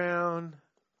 sleeping around,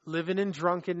 living in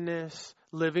drunkenness,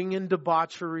 living in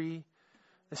debauchery.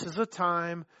 This is a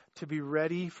time to be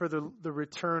ready for the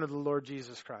return of the Lord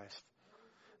Jesus Christ.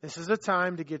 This is a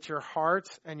time to get your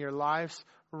hearts and your lives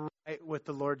right with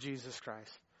the Lord Jesus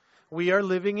Christ. We are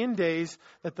living in days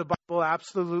that the Bible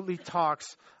absolutely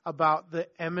talks about the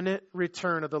imminent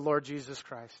return of the Lord Jesus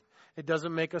Christ. It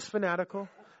doesn't make us fanatical.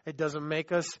 It doesn't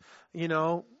make us,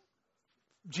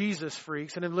 Jesus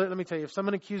freaks. And let me tell you, if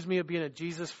someone accused me of being a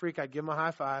Jesus freak, I'd give them a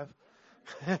high five.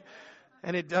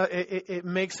 And it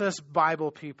makes us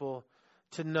Bible people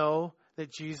to know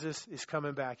that Jesus is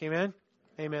coming back. Amen?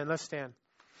 Amen. Let's stand.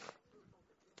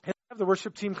 Have the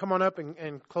worship team come on up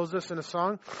and close us in a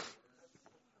song.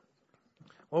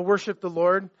 We'll worship the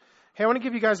Lord. Hey, I want to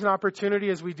give you guys an opportunity,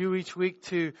 as we do each week,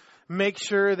 to make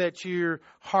sure that your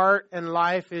heart and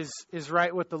life is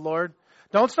right with the Lord.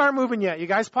 Don't start moving yet. You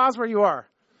guys pause where you are.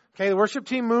 Okay, the worship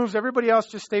team moves. Everybody else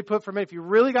just stay put for a minute. If you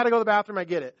really got to go to the bathroom, I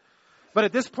get it. But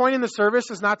at this point in the service,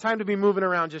 it's not time to be moving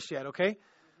around just yet, okay?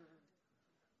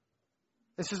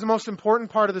 This is the most important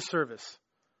part of the service.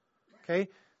 Okay?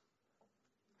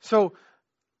 So,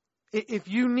 if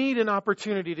you need an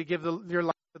opportunity to give your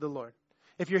life to the Lord,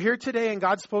 if you're here today and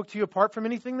God spoke to you apart from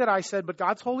anything that I said, but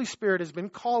God's Holy Spirit has been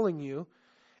calling you,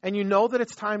 and you know that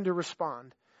it's time to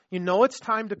respond. You know it's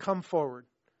time to come forward.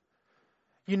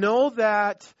 You know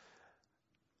that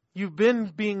you've been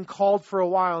being called for a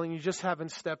while and you just haven't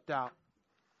stepped out.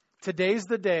 Today's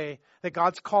the day that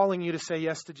God's calling you to say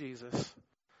yes to Jesus.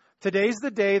 Today's the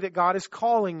day that God is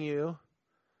calling you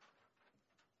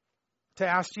to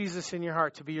ask Jesus in your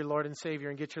heart to be your Lord and Savior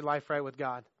and get your life right with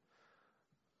God.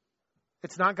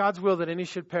 It's not God's will that any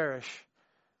should perish.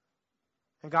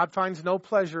 And God finds no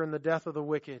pleasure in the death of the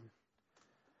wicked.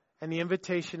 And the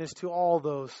invitation is to all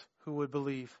those who would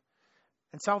believe.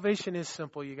 And salvation is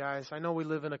simple, you guys. I know we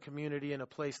live in a community and a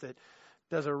place that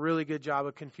does a really good job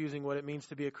of confusing what it means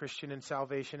to be a Christian and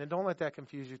salvation. And don't let that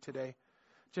confuse you today.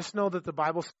 Just know that the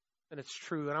Bible says, and it's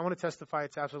true. And I want to testify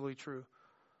it's absolutely true.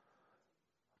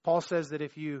 Paul says that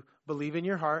if you believe in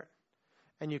your heart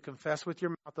and you confess with your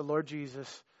mouth the Lord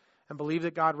Jesus and believe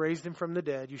that God raised him from the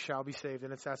dead, you shall be saved.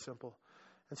 And it's that simple.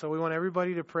 And so we want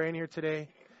everybody to pray in here today.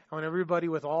 I want everybody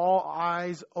with all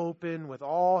eyes open, with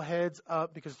all heads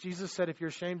up, because Jesus said, if you're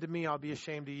ashamed of me, I'll be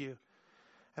ashamed of you.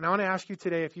 And I want to ask you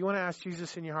today, if you want to ask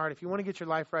Jesus in your heart, if you want to get your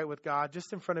life right with God,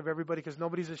 just in front of everybody, because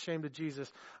nobody's ashamed of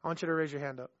Jesus, I want you to raise your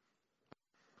hand up.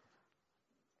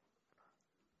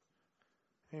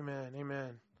 Amen,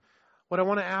 amen. What I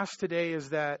want to ask today is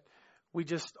that we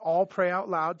just all pray out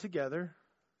loud together,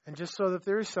 and just so that if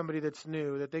there is somebody that's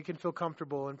new, that they can feel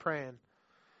comfortable in praying.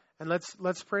 And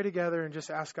let's pray together and just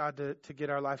ask God to get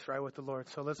our lives right with the Lord.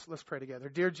 So let's pray together.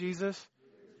 Dear Jesus,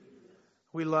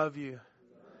 we love you.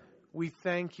 We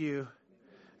thank you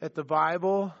that the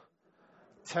Bible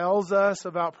tells us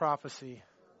about prophecy.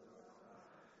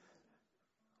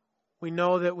 We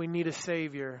know that we need a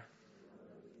Savior.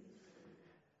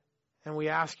 And we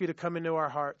ask you to come into our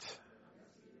hearts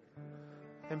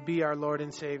and be our Lord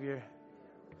and Savior.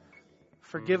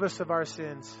 Forgive us of our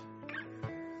sins.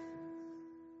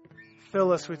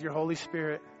 Fill us with your Holy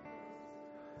Spirit.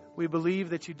 We believe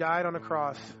that you died on a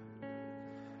cross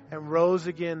and rose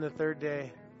again the third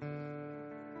day.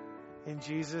 In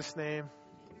Jesus' name,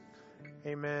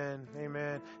 amen,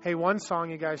 amen. Hey, one song,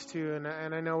 you guys, too, and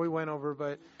I know we went over,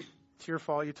 but it's your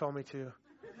fault. You told me to.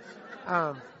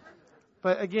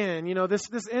 But again, you know, this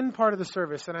end part of the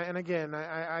service, and again,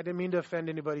 I didn't mean to offend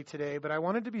anybody today, but I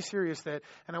wanted to be serious and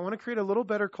I want to create a little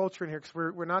better culture in here, because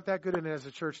we're not that good in it as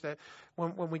a church, that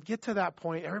when we get to that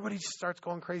point, everybody just starts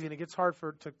going crazy and it gets hard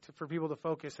for people to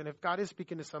focus. And if God is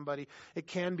speaking to somebody, it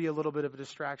can be a little bit of a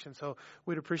distraction. So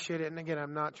we'd appreciate it. And again,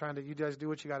 I'm not trying to, you guys do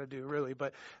what you got to do, really,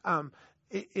 but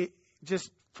it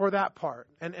just for that part.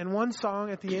 And one song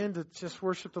at the end to just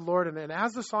worship the Lord. And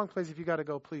as the song plays, if you got to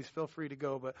go, please feel free to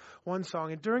go. But one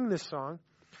song. And during this song,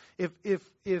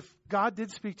 if God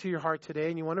did speak to your heart today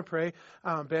and you want to pray,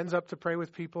 Ben's up to pray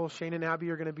with people. Shane and Abby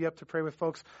are going to be up to pray with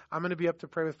folks. I'm going to be up to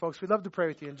pray with folks. We'd love to pray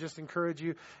with you and just encourage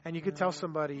you. And you could tell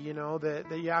somebody, you know, that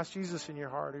you asked Jesus in your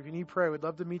heart. Or if you need prayer, we'd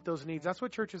love to meet those needs. That's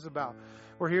what church is about.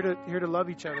 We're here to love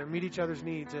each other, meet each other's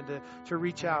needs, and to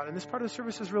reach out. And this part of the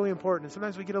service is really important. And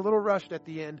sometimes we get a little rushed at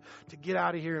the end to get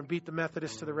out of here and beat the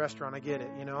Methodists to the restaurant. I get it,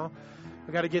 you know.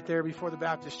 We got to get there before the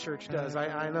Baptist church does.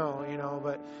 I know, you know,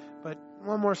 but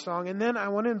one more song. And then I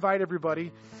want to invite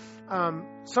everybody.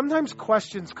 Sometimes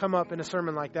questions come up in a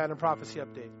sermon like that in Prophecy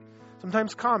Update.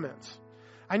 Sometimes comments.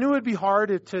 I knew it would be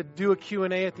hard to do a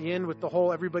Q&A at the end with the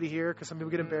whole everybody here, because some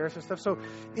people get embarrassed and stuff. So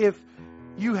if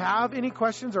you have any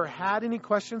questions or had any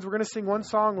questions, we're going to sing one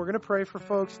song. We're going to pray for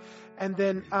folks. And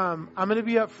then I'm going to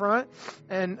be up front.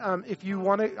 And if you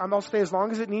want to, I'll stay as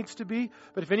long as it needs to be.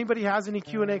 But if anybody has any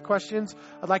Q&A questions,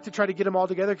 I'd like to try to get them all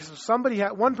together. Because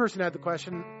if one person had the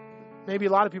question, maybe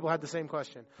a lot of people had the same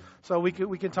question. So we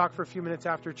can talk for a few minutes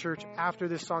after church, after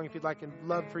this song, if you'd like, and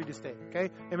love for you to stay. Okay?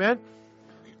 Amen?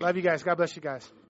 Love you guys. God bless you guys.